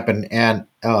gas camp, and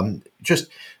just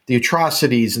the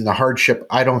atrocities and the hardship.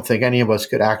 I don't think any of us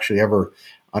could actually ever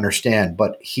understand.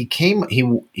 But he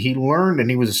learned, and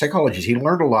he was a psychologist. He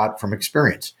learned a lot from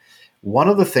experience. One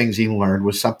of the things he learned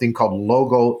was something called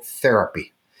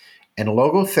logotherapy. And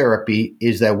logotherapy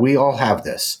is that we all have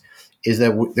this, is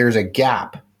that there's a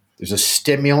gap. There's a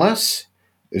stimulus,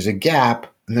 there's a gap,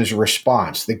 and there's a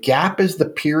response. The gap is the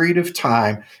period of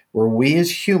time where we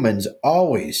as humans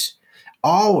always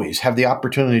have the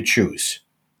opportunity to choose.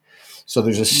 So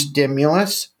there's a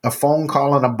stimulus, a phone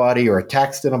call on a buddy or a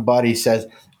text on a buddy says,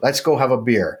 let's go have a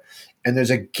beer. And there's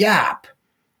a gap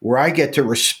where I get to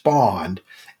respond,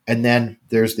 and then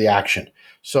there's the action.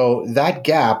 So that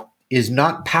gap is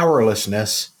not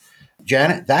powerlessness,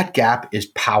 Janet. That gap is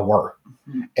power.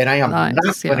 And I am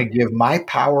not going to give my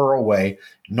power away,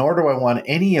 nor do I want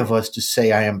any of us to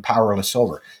say I am powerless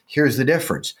over. Here's the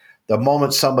difference. The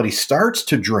moment somebody starts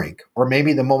to drink, or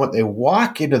maybe the moment they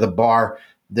walk into the bar,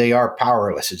 they are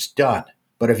powerless. It's done.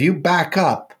 But if you back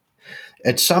up,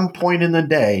 at some point in the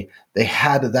day, they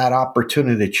had that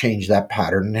opportunity to change that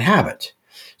pattern and habit.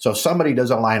 So if somebody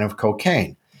does a line of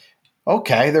cocaine,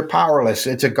 okay, they're powerless.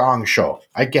 It's a gong show.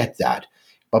 I get that.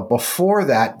 But before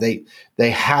that,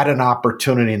 they had an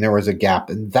opportunity and there was a gap.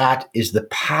 And that is the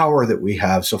power that we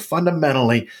have. So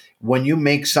fundamentally, when you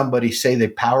make somebody say they're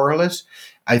powerless,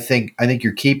 I think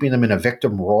you're keeping them in a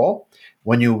victim role.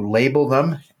 When you label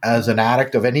them as an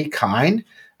addict of any kind,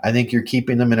 I think you're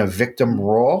keeping them in a victim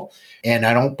role. And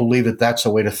I don't believe that that's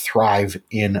a way to thrive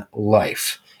in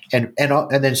life. And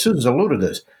then Susan's alluded to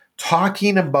this.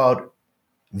 Talking about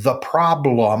the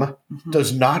problem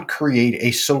does not create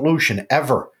a solution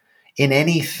ever in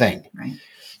anything. Right.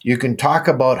 You can talk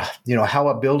about, how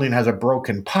a building has a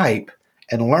broken pipe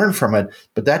and learn from it,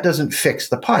 but that doesn't fix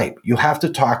the pipe. You have to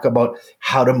talk about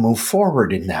how to move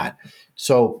forward in that.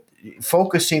 So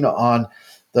focusing on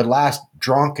the last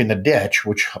drunk in the ditch,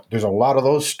 which there's a lot of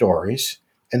those stories,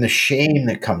 and the shame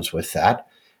that comes with that,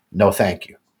 no thank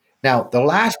you. Now, the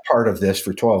last part of this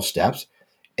for 12 steps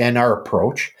and our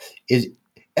approach is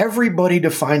everybody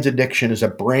defines addiction as a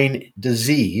brain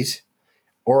disease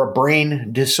or a brain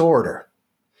disorder.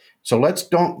 So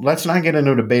let's not get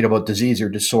into a debate about disease or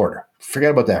disorder.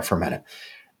 Forget about that for a minute.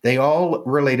 They all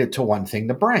relate it to one thing,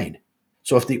 the brain.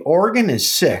 So if the organ is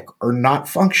sick or not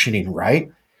functioning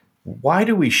right, why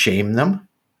do we shame them?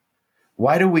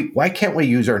 Why can't we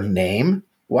use our name?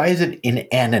 Why is it in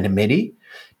anonymity?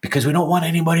 Because we don't want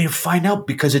anybody to find out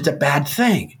because it's a bad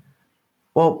thing.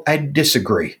 Well, I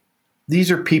disagree. These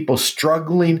are people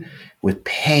struggling with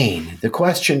pain. The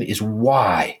question is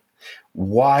why?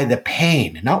 Why the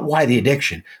pain? Not why the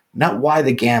addiction, not why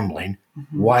the gambling,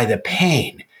 why the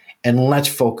pain? And let's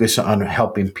focus on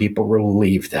helping people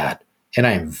relieve that. And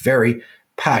I am very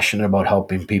passionate about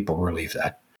helping people relieve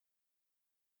that.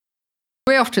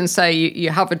 We often say you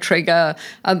have a trigger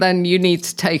and then you need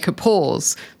to take a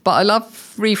pause. But I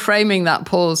love reframing that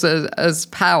pause as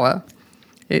power.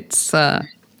 It's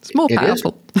more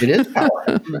powerful. It is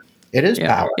power. It is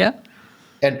power. Yeah.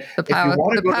 And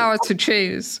the power to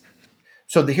choose.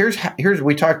 So here's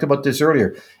we talked about this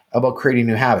earlier about creating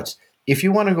new habits. If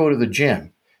you want to go to the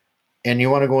gym and you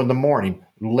want to go in the morning,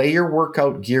 lay your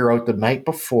workout gear out the night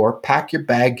before, pack your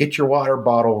bag, get your water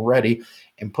bottle ready,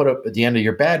 and put it at the end of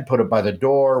your bed, put it by the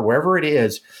door, wherever it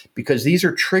is, because these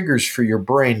are triggers for your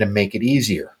brain to make it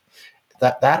easier.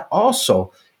 That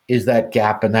also is that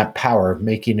gap and that power of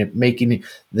making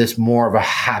this more of a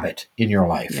habit in your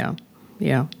life.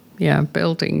 Yeah.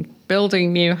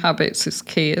 Building new habits is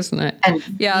key, isn't it?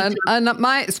 And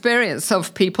my experience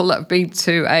of people that have been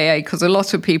to AA, because a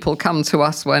lot of people come to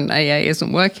us when AA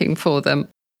isn't working for them.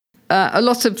 A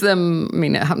lot of them,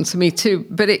 it happened to me too,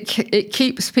 but it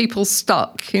keeps people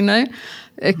stuck,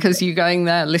 because you're going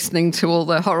there listening to all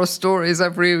the horror stories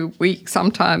every week,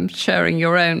 sometimes sharing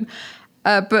your own.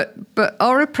 But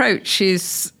our approach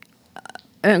is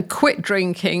quit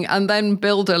drinking and then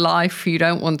build a life you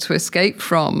don't want to escape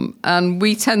from. And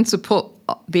we tend to put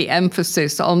the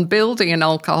emphasis on building an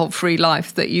alcohol-free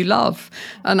life that you love.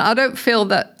 And I don't feel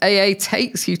that AA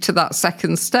takes you to that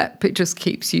second step. It just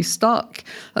keeps you stuck.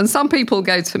 And some people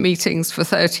go to meetings for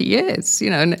 30 years,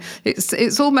 and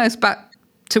it's almost back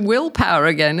to willpower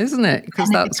again, isn't it? Because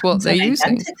that's what they're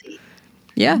using. Identity.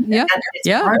 Yeah.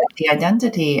 It's part of the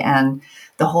identity, and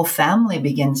the whole family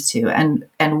begins to.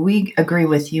 And we agree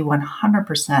with you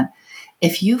 100%.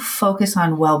 If you focus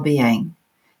on well-being,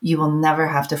 you will never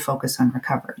have to focus on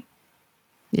recovery.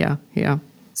 Yeah.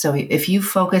 So if you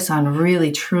focus on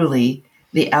really, truly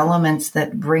the elements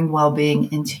that bring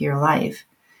well-being into your life,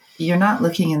 you're not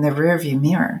looking in the rearview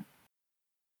mirror.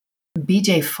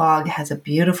 BJ Fogg has a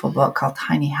beautiful book called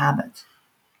Tiny Habits.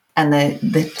 And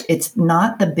it's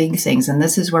not the big things. And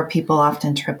this is where people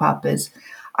often trip up is,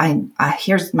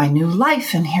 here's my new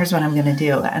life and here's what I'm going to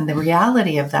do. And the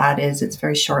reality of that is it's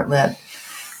very short-lived.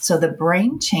 So the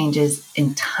brain changes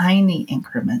in tiny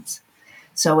increments.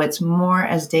 So it's more,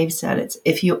 as Dave said, it's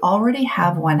if you already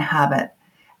have one habit,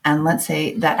 and let's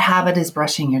say that habit is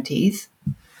brushing your teeth,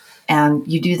 and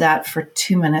you do that for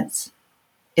 2 minutes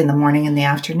in the morning and the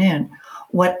afternoon,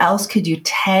 what else could you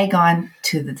tag on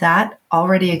to that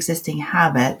already existing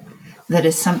habit that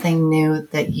is something new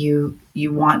that you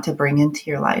want to bring into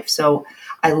your life? So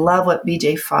I love what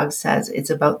BJ Fogg says.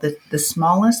 It's about the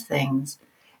smallest things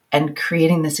and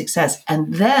creating the success.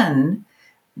 And then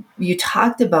you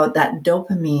talked about that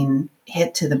dopamine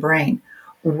hit to the brain.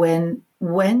 When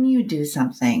when you do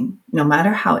something, no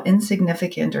matter how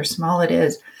insignificant or small it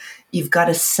is, you've got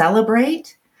to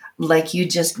celebrate like you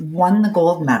just won the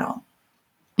gold medal.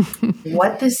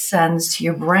 What this sends to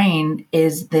your brain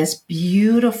is this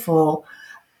beautiful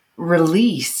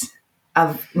release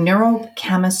of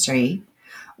neurochemistry,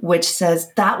 which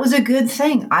says that was a good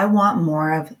thing. I want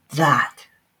more of that.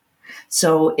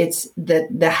 So it's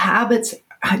the habits,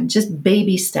 just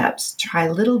baby steps. Try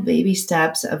little baby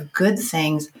steps of good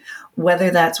things,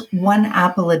 whether that's one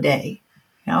apple a day.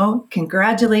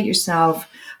 Congratulate yourself,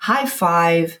 high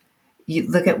five, you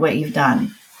look at what you've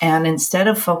done. And instead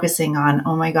of focusing on,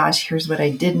 oh my gosh, here's what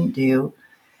I didn't do.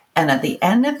 And at the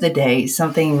end of the day,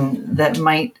 something that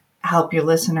might help your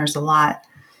listeners a lot,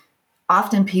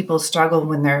 often people struggle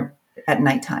when they're at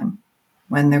nighttime,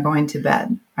 when they're going to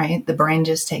bed, right? The brain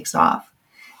just takes off.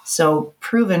 So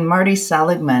proven, Marty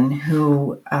Seligman,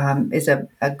 who is a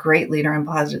great leader in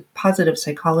positive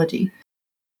psychology,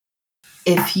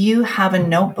 if you have a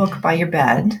notebook by your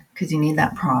bed, because you need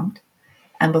that prompt,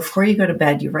 and before you go to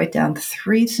bed, you write down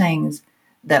 3 things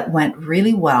that went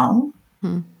really well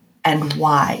and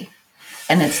why.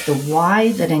 And it's the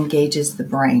why that engages the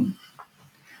brain.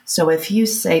 So if you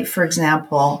say, for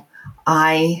example,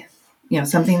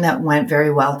 something that went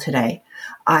very well today,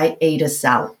 I ate a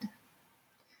salad.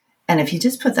 And if you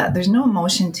just put that, there's no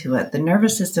emotion to it. The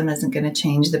nervous system isn't going to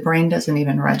change. The brain doesn't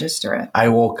even register it. I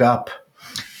woke up.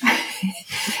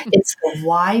 It's the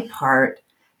why part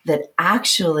that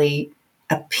actually,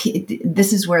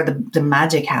 this is where the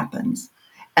magic happens.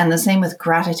 And the same with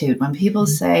gratitude. When people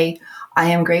say, I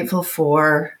am grateful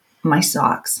for my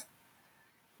socks,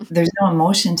 there's no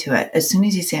emotion to it. As soon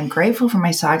as you say, I'm grateful for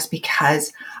my socks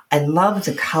because I love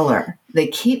the color. They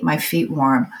keep my feet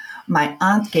warm. My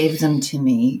aunt gave them to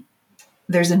me.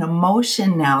 There's an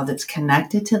emotion now that's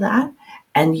connected to that.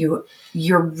 And you're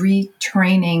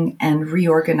retraining and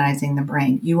reorganizing the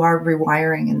brain. You are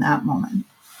rewiring in that moment.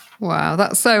 Wow,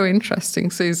 that's so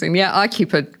interesting, Susan. Yeah, I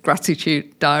keep a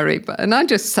gratitude diary, and I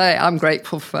just say I'm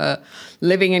grateful for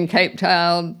living in Cape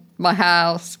Town, my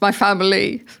house, my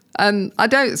family, and I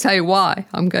don't say why.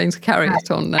 I'm going to carry it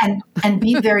on now. And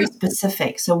be very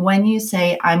specific. So when you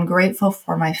say, I'm grateful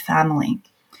for my family,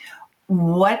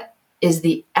 what is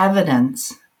the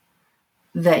evidence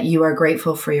that you are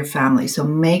grateful for your family? So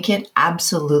make it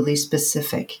absolutely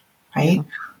specific, right? Yeah.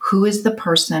 Who is the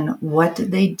person? What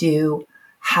did they do?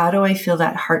 How do I feel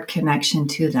that heart connection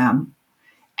to them?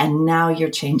 And now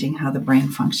you're changing how the brain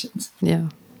functions. Yeah.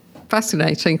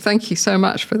 Fascinating. Thank you so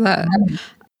much for that.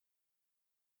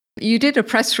 You did a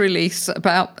press release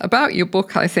about your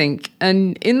book, I think.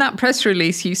 And in that press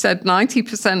release, you said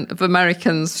 90% of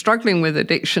Americans struggling with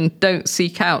addiction don't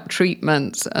seek out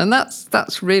treatment. And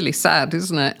that's really sad,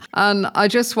 isn't it? And I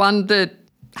just wondered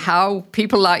how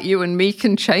people like you and me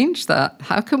can change that.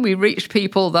 How can we reach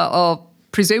people that are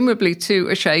presumably too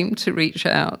ashamed to reach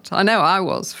out? I know I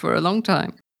was for a long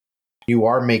time. You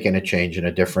are making a change and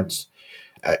a difference.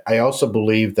 I also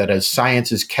believe that as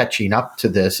science is catching up to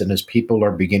this and as people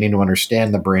are beginning to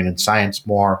understand the brain and science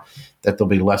more, that there'll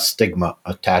be less stigma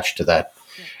attached to that.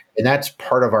 Yeah. And that's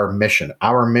part of our mission.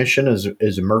 Our mission is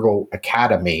Emergo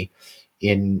Academy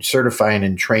in certifying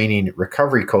and training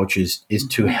recovery coaches is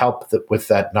to help with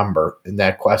that number and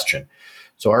that question.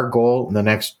 So our goal in the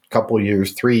next couple of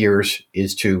years, 3 years,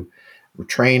 is to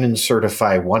train and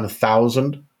certify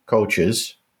 1,000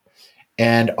 coaches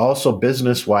and also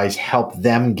business-wise help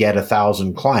them get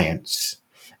 1,000 clients.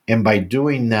 And by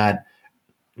doing that,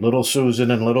 little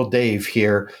Susan and little Dave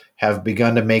here have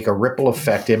begun to make a ripple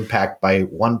effect impact by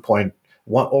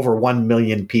over 1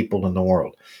 million people in the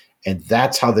world. And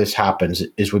that's how this happens,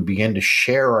 is we begin to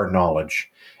share our knowledge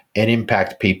and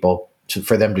impact people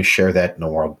for them to share that in the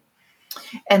world.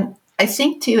 And I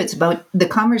think, too, it's about the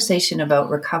conversation about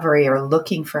recovery or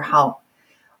looking for help.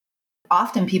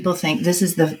 Often people think this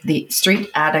is the street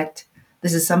addict.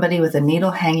 This is somebody with a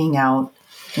needle hanging out.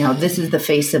 This is the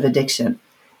face of addiction.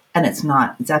 And it's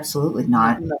not. It's absolutely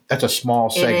not. That's a small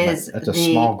segment. That's a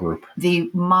small group. The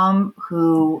mom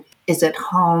who is at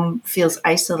home feels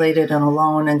isolated and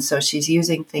alone, and so she's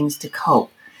using things to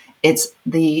cope. It's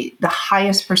the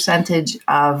highest percentage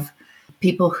of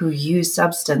people who use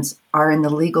substance are in the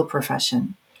legal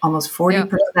profession. Almost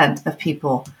 40% of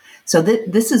people. So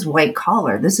this is white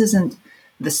collar. This isn't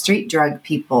the street drug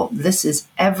people. This is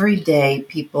everyday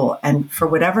people. And for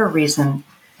whatever reason,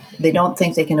 they don't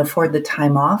think they can afford the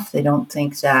time off. They don't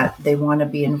think that they want to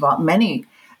be involved. Many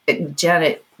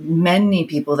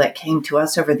people that came to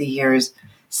us over the years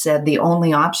said the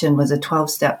only option was a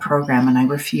 12-step program, and I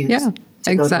refused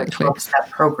to go to a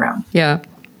 12-step program. Yeah.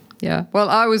 Yeah. Well,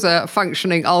 I was a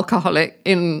functioning alcoholic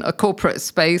in a corporate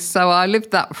space, so I lived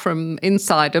that from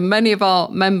inside, and many of our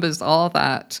members are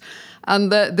that.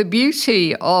 And the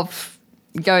beauty of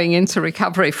going into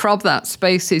recovery from that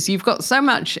space is you've got so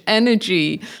much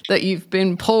energy that you've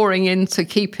been pouring into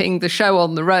keeping the show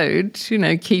on the road,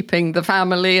 keeping the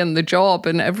family and the job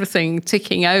and everything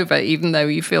ticking over, even though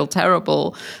you feel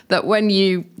terrible, that when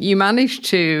you manage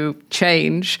to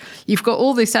change, you've got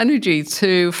all this energy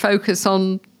to focus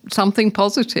on something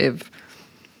positive.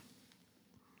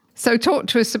 So talk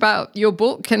to us about your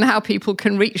book and how people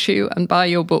can reach you and buy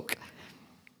your book.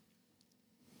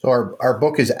 So our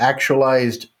book is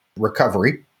Actualized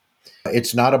Recovery.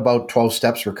 It's not about 12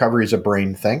 steps. Recovery is a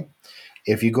brain thing.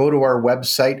 If you go to our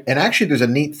website, and actually there's a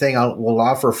neat thing, we'll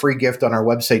offer a free gift on our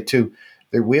website too.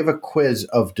 We have a quiz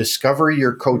of Discover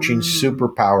Your Coaching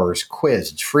Superpowers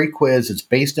quiz. It's a free quiz. It's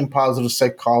based in positive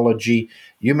psychology.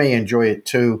 You may enjoy it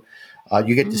too.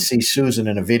 You get to see Susan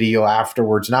in a video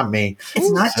afterwards, not me.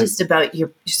 It's not just about your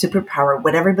superpower.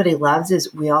 What everybody loves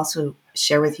is we also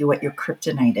share with you what your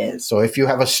kryptonite is. So if you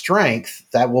have a strength,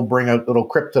 that will bring a little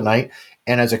kryptonite.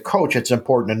 And as a coach, it's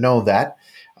important to know that.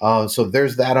 So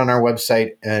there's that on our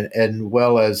website, and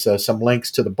well as some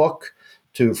links to the book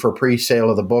for pre-sale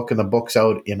of the book. And the book's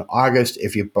out in August.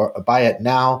 If you buy it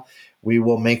now, we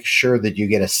will make sure that you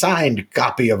get a signed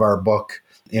copy of our book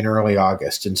in early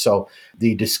August. And so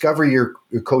the Discover Your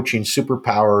Coaching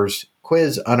Superpowers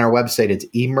quiz on our website, it's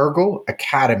Emergo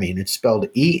Academy, and it's spelled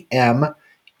EMERGO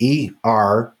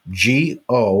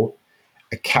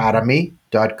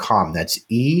Academy.com. That's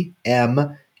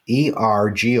EMERGO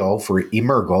for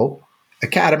Emergo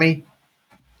Academy.com.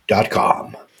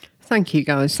 Thank you,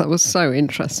 guys. That was so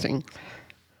interesting.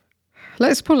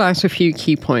 Let's pull out a few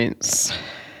key points.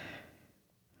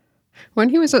 When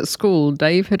he was at school,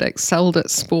 Dave had excelled at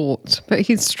sport, but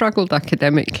he'd struggled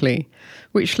academically,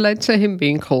 which led to him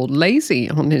being called lazy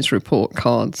on his report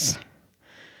cards.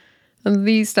 And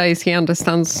these days he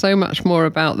understands so much more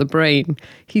about the brain.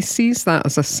 He sees that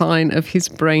as a sign of his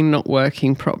brain not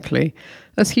working properly,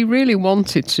 as he really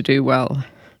wanted to do well.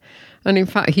 And in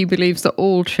fact, he believes that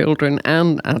all children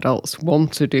and adults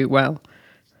want to do well.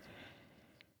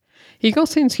 He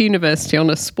got into university on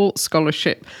a sports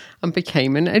scholarship and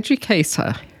became an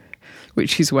educator,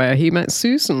 which is where he met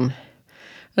Susan.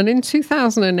 And in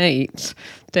 2008,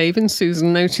 Dave and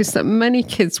Susan noticed that many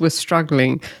kids were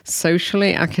struggling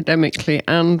socially, academically,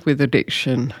 and with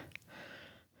addiction.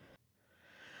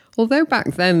 Although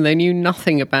back then they knew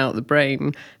nothing about the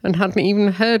brain and hadn't even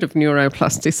heard of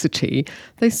neuroplasticity,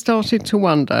 they started to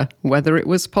wonder whether it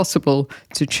was possible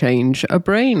to change a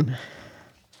brain.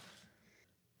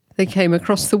 They came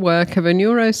across the work of a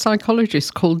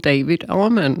neuropsychologist called David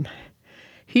Arman.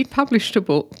 He'd published a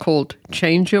book called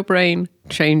Change Your Brain,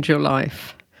 Change Your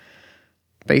Life,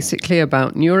 basically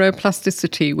about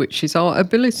neuroplasticity, which is our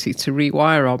ability to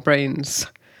rewire our brains.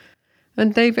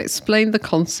 And Dave explained the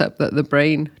concept that the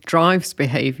brain drives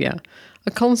behaviour,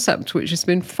 a concept which has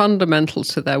been fundamental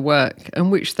to their work and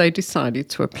which they decided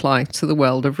to apply to the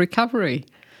world of recovery.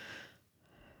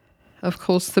 Of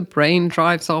course, the brain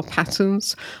drives our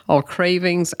patterns, our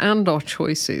cravings, and our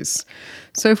choices.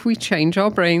 So if we change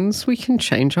our brains, we can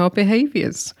change our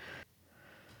behaviours.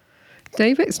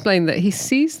 Dave explained that he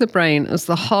sees the brain as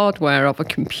the hardware of a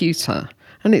computer,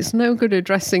 and it's no good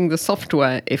addressing the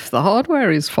software if the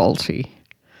hardware is faulty.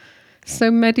 So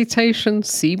meditation,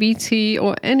 CBT,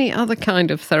 or any other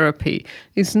kind of therapy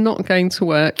is not going to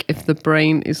work if the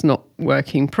brain is not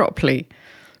working properly.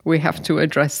 We have to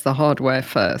address the hardware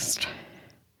first.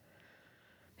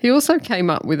 He also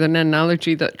came up with an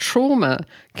analogy that trauma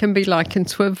can be likened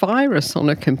to a virus on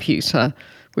a computer,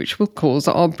 which will cause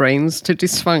our brains to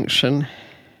dysfunction.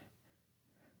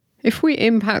 If we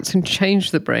impact and change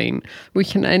the brain, we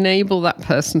can enable that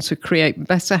person to create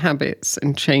better habits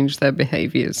and change their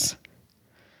behaviours.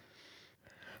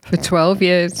 For 12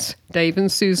 years, Dave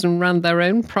and Susan ran their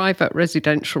own private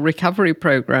residential recovery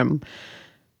program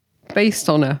based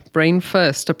on a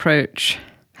brain-first approach,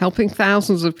 helping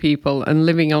thousands of people and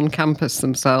living on campus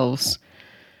themselves.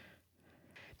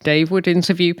 Dave would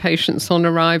interview patients on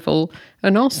arrival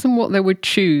and ask them what they would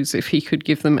choose if he could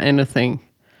give them anything.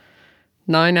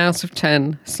 9 out of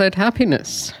 10 said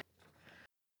happiness.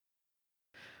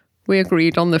 We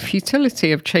agreed on the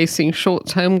futility of chasing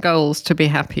short-term goals to be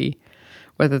happy,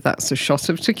 whether that's a shot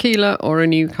of tequila or a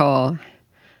new car.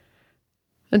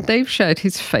 And Dave shared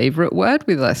his favourite word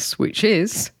with us, which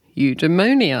is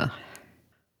Eudomonia.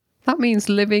 That means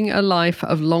living a life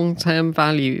of long-term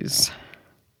values.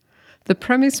 The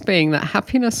premise being that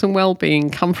happiness and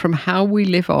well-being come from how we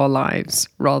live our lives,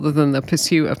 rather than the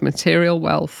pursuit of material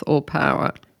wealth or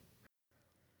power.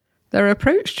 Their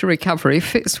approach to recovery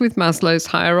fits with Maslow's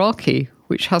hierarchy,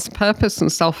 which has purpose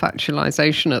and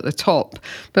self-actualization at the top,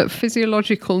 but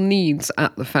physiological needs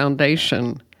at the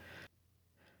foundation.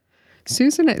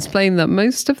 Susan explained that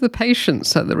most of the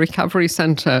patients at the recovery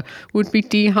centre would be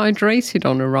dehydrated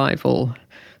on arrival,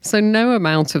 so no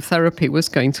amount of therapy was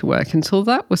going to work until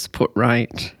that was put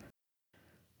right.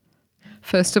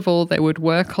 First of all, they would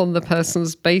work on the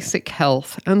person's basic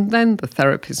health, and then the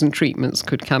therapies and treatments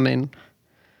could come in.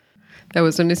 There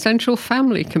was an essential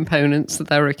family component to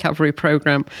their recovery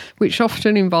program, which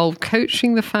often involved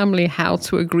coaching the family how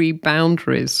to agree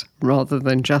boundaries rather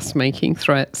than just making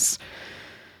threats.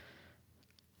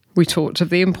 We talked of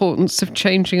the importance of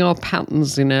changing our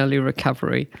patterns in early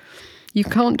recovery. You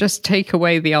can't just take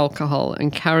away the alcohol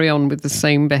and carry on with the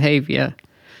same behaviour.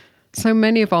 So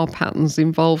many of our patterns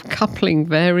involve coupling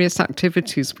various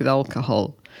activities with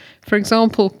alcohol. For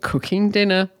example, cooking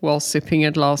dinner while sipping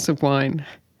a glass of wine.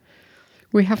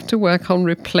 We have to work on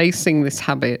replacing this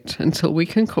habit until we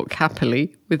can cook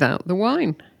happily without the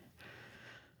wine.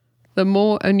 The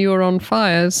more a neuron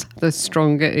fires, the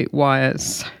stronger it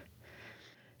wires.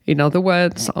 In other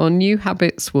words, our new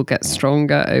habits will get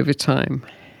stronger over time.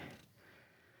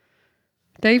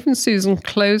 Dave and Susan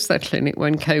closed their clinic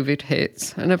when COVID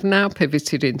hit and have now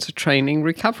pivoted into training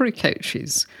recovery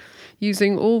coaches,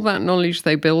 using all that knowledge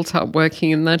they built up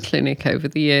working in their clinic over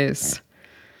the years.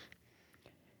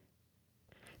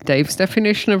 Dave's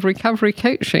definition of recovery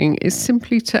coaching is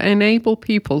simply to enable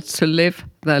people to live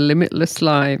their limitless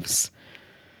lives.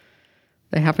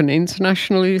 They have an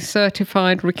internationally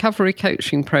certified recovery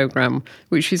coaching program,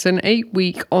 which is an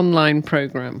 8-week online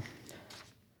program.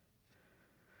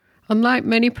 Unlike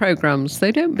many programs,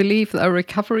 they don't believe that a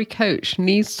recovery coach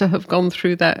needs to have gone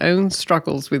through their own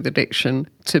struggles with addiction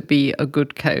to be a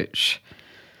good coach.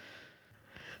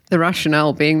 The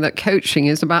rationale being that coaching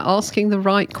is about asking the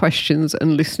right questions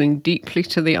and listening deeply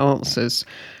to the answers,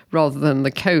 rather than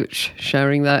the coach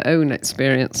sharing their own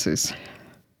experiences.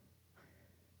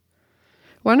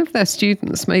 One of their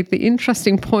students made the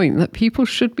interesting point that people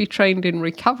should be trained in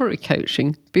recovery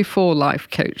coaching before life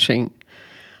coaching,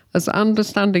 as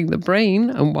understanding the brain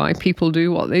and why people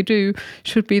do what they do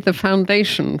should be the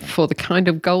foundation for the kind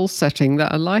of goal setting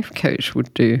that a life coach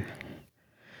would do.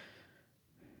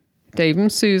 Dave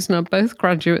and Susan are both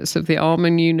graduates of the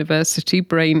Armin University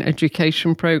Brain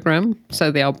Education Program,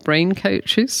 so they are brain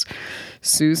coaches.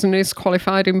 Susan is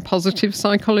qualified in positive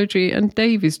psychology and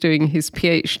Dave is doing his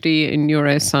PhD in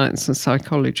neuroscience and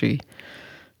psychology.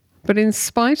 But in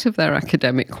spite of their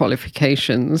academic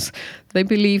qualifications, they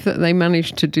believe that they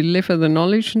managed to deliver the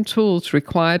knowledge and tools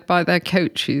required by their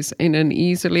coaches in an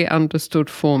easily understood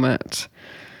format.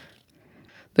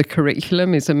 The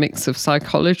curriculum is a mix of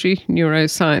psychology,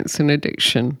 neuroscience, and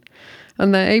addiction,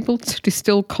 and they're able to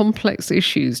distill complex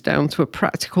issues down to a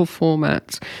practical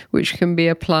format which can be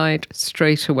applied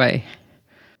straight away.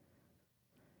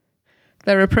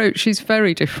 Their approach is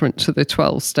very different to the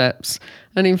 12 steps,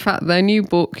 and in fact their new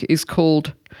book is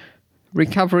called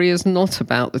Recovery is Not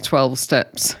About the 12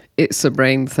 Steps, It's a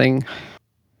Brain Thing.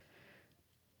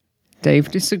 Dave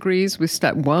disagrees with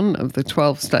step 1 of the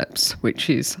 12 steps, which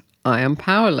is I am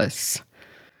powerless.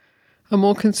 A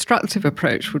more constructive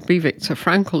approach would be Viktor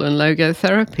Frankl and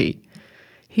logotherapy.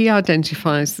 He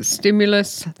identifies the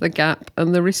stimulus, the gap,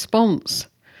 and the response.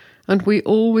 And we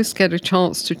always get a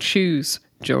chance to choose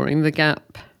during the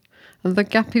gap. And the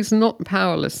gap is not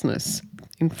powerlessness.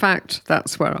 In fact,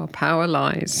 that's where our power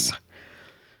lies.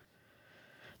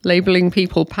 Labeling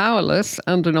people powerless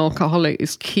and an alcoholic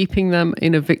is keeping them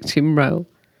in a victim role.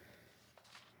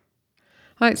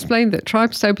 I explained that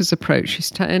Tribe Sober's approach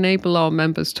is to enable our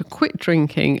members to quit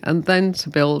drinking and then to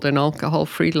build an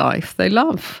alcohol-free life they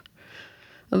love.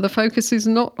 And the focus is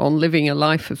not on living a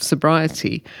life of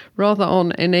sobriety, rather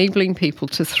on enabling people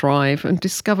to thrive and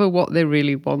discover what they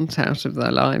really want out of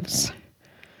their lives.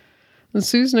 And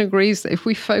Susan agrees that if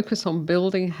we focus on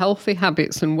building healthy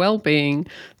habits and well-being,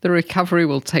 the recovery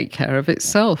will take care of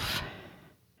itself.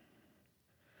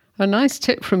 A nice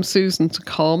tip from Susan to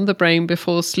calm the brain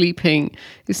before sleeping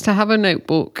is to have a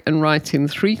notebook and write in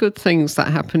 3 good things that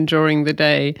happen during the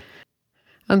day,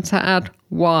 and to add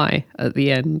why at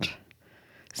the end.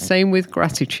 Same with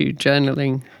gratitude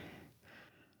journaling.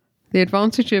 The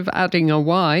advantage of adding a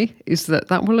why is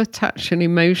that will attach an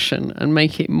emotion and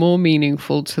make it more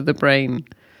meaningful to the brain.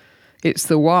 It's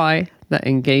the why that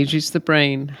engages the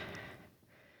brain.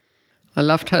 I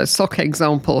loved her sock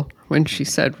example when she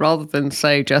said, rather than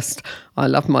say just, I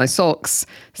love my socks,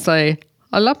 say,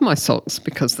 I love my socks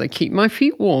because they keep my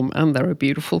feet warm and they're a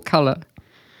beautiful colour.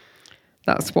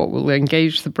 That's what will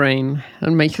engage the brain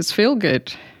and make us feel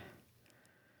good.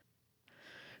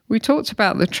 We talked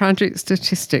about the tragic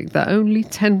statistic that only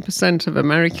 10% of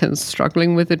Americans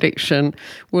struggling with addiction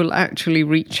will actually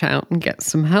reach out and get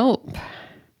some help.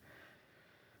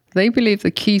 They believe the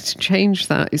key to change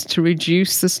that is to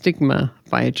reduce the stigma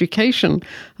by education,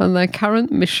 and their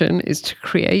current mission is to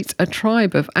create a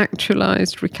tribe of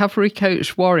actualized recovery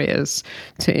coach warriors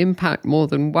to impact more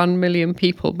than 1 million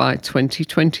people by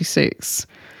 2026.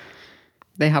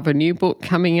 They have a new book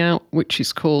coming out, which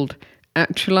is called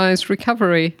Actualised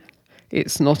Recovery.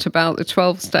 It's not about the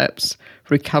 12 steps.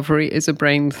 Recovery is a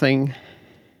brain thing.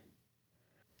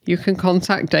 You can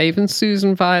contact Dave and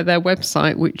Susan via their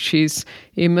website, which is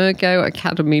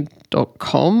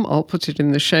emergoacademy.com. I'll put it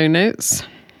in the show notes.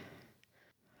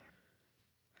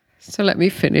 So let me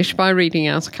finish by reading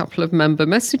out a couple of member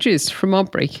messages from our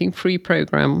Breaking Free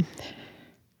program.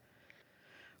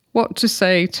 What to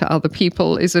say to other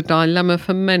people is a dilemma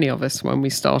for many of us when we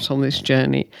start on this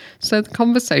journey, so the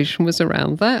conversation was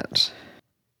around that.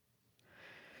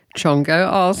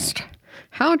 Chongo asked,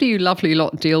 how do you lovely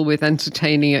lot deal with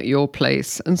entertaining at your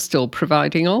place and still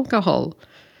providing alcohol?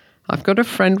 I've got a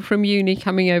friend from uni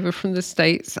coming over from the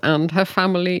States and her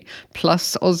family,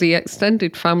 plus Aussie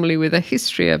extended family with a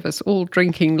history of us all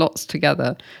drinking lots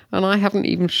together, and I haven't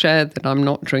even shared that I'm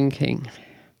not drinking.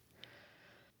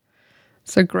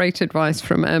 So great advice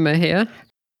from Emma here.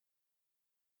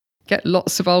 Get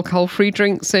lots of alcohol-free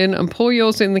drinks in and pour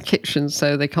yours in the kitchen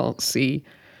so they can't see.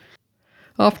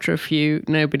 After a few,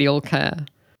 nobody will care.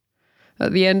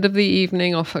 At the end of the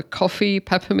evening, offer coffee,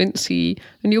 peppermint tea,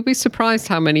 and you'll be surprised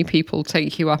how many people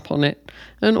take you up on it.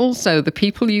 And also, the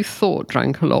people you thought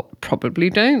drank a lot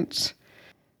probably don't.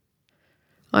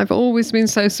 I've always been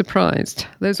so surprised.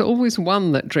 There's always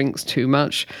one that drinks too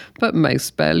much, but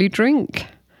most barely drink.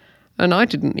 And I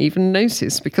didn't even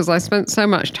notice because I spent so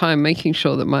much time making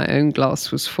sure that my own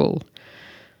glass was full.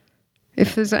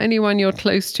 If there's anyone you're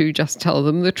close to, just tell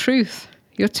them the truth.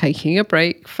 You're taking a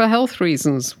break for health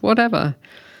reasons, whatever.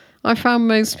 I found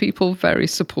most people very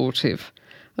supportive,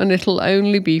 and it'll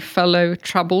only be fellow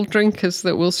troubled drinkers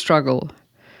that will struggle.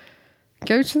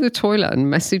 Go to the toilet and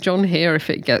message on here if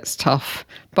it gets tough,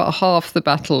 but half the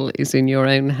battle is in your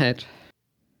own head.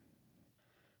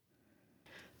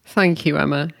 Thank you,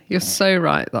 Emma. You're so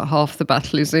right that half the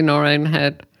battle is in our own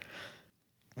head.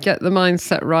 Get the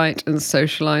mindset right and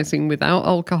socialising without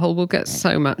alcohol will get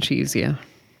so much easier.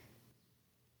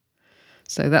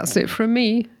 So that's it from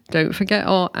me. Don't forget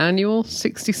our annual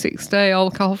 66-day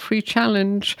alcohol-free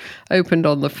challenge opened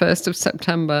on the 1st of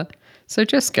September. So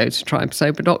just go to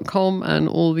tribesober.com and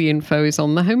all the info is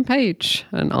on the homepage.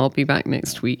 And I'll be back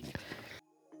next week.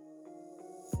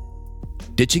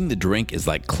 Ditching the drink is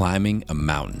like climbing a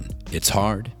mountain. It's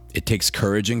hard, it takes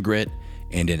courage and grit,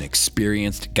 and an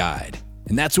experienced guide.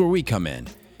 And that's where we come in.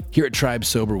 Here at Tribe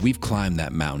Sober, we've climbed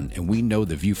that mountain, and we know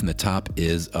the view from the top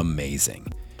is amazing.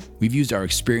 We've used our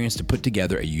experience to put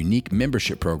together a unique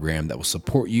membership program that will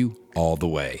support you all the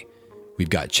way. We've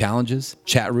got challenges,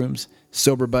 chat rooms,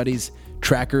 sober buddies,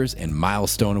 trackers, and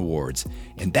milestone awards.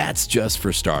 And that's just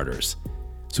for starters.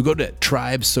 So go to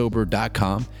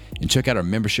tribesober.com and check out our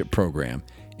membership program.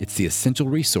 It's the essential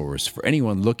resource for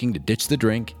anyone looking to ditch the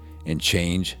drink and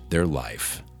change their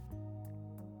life.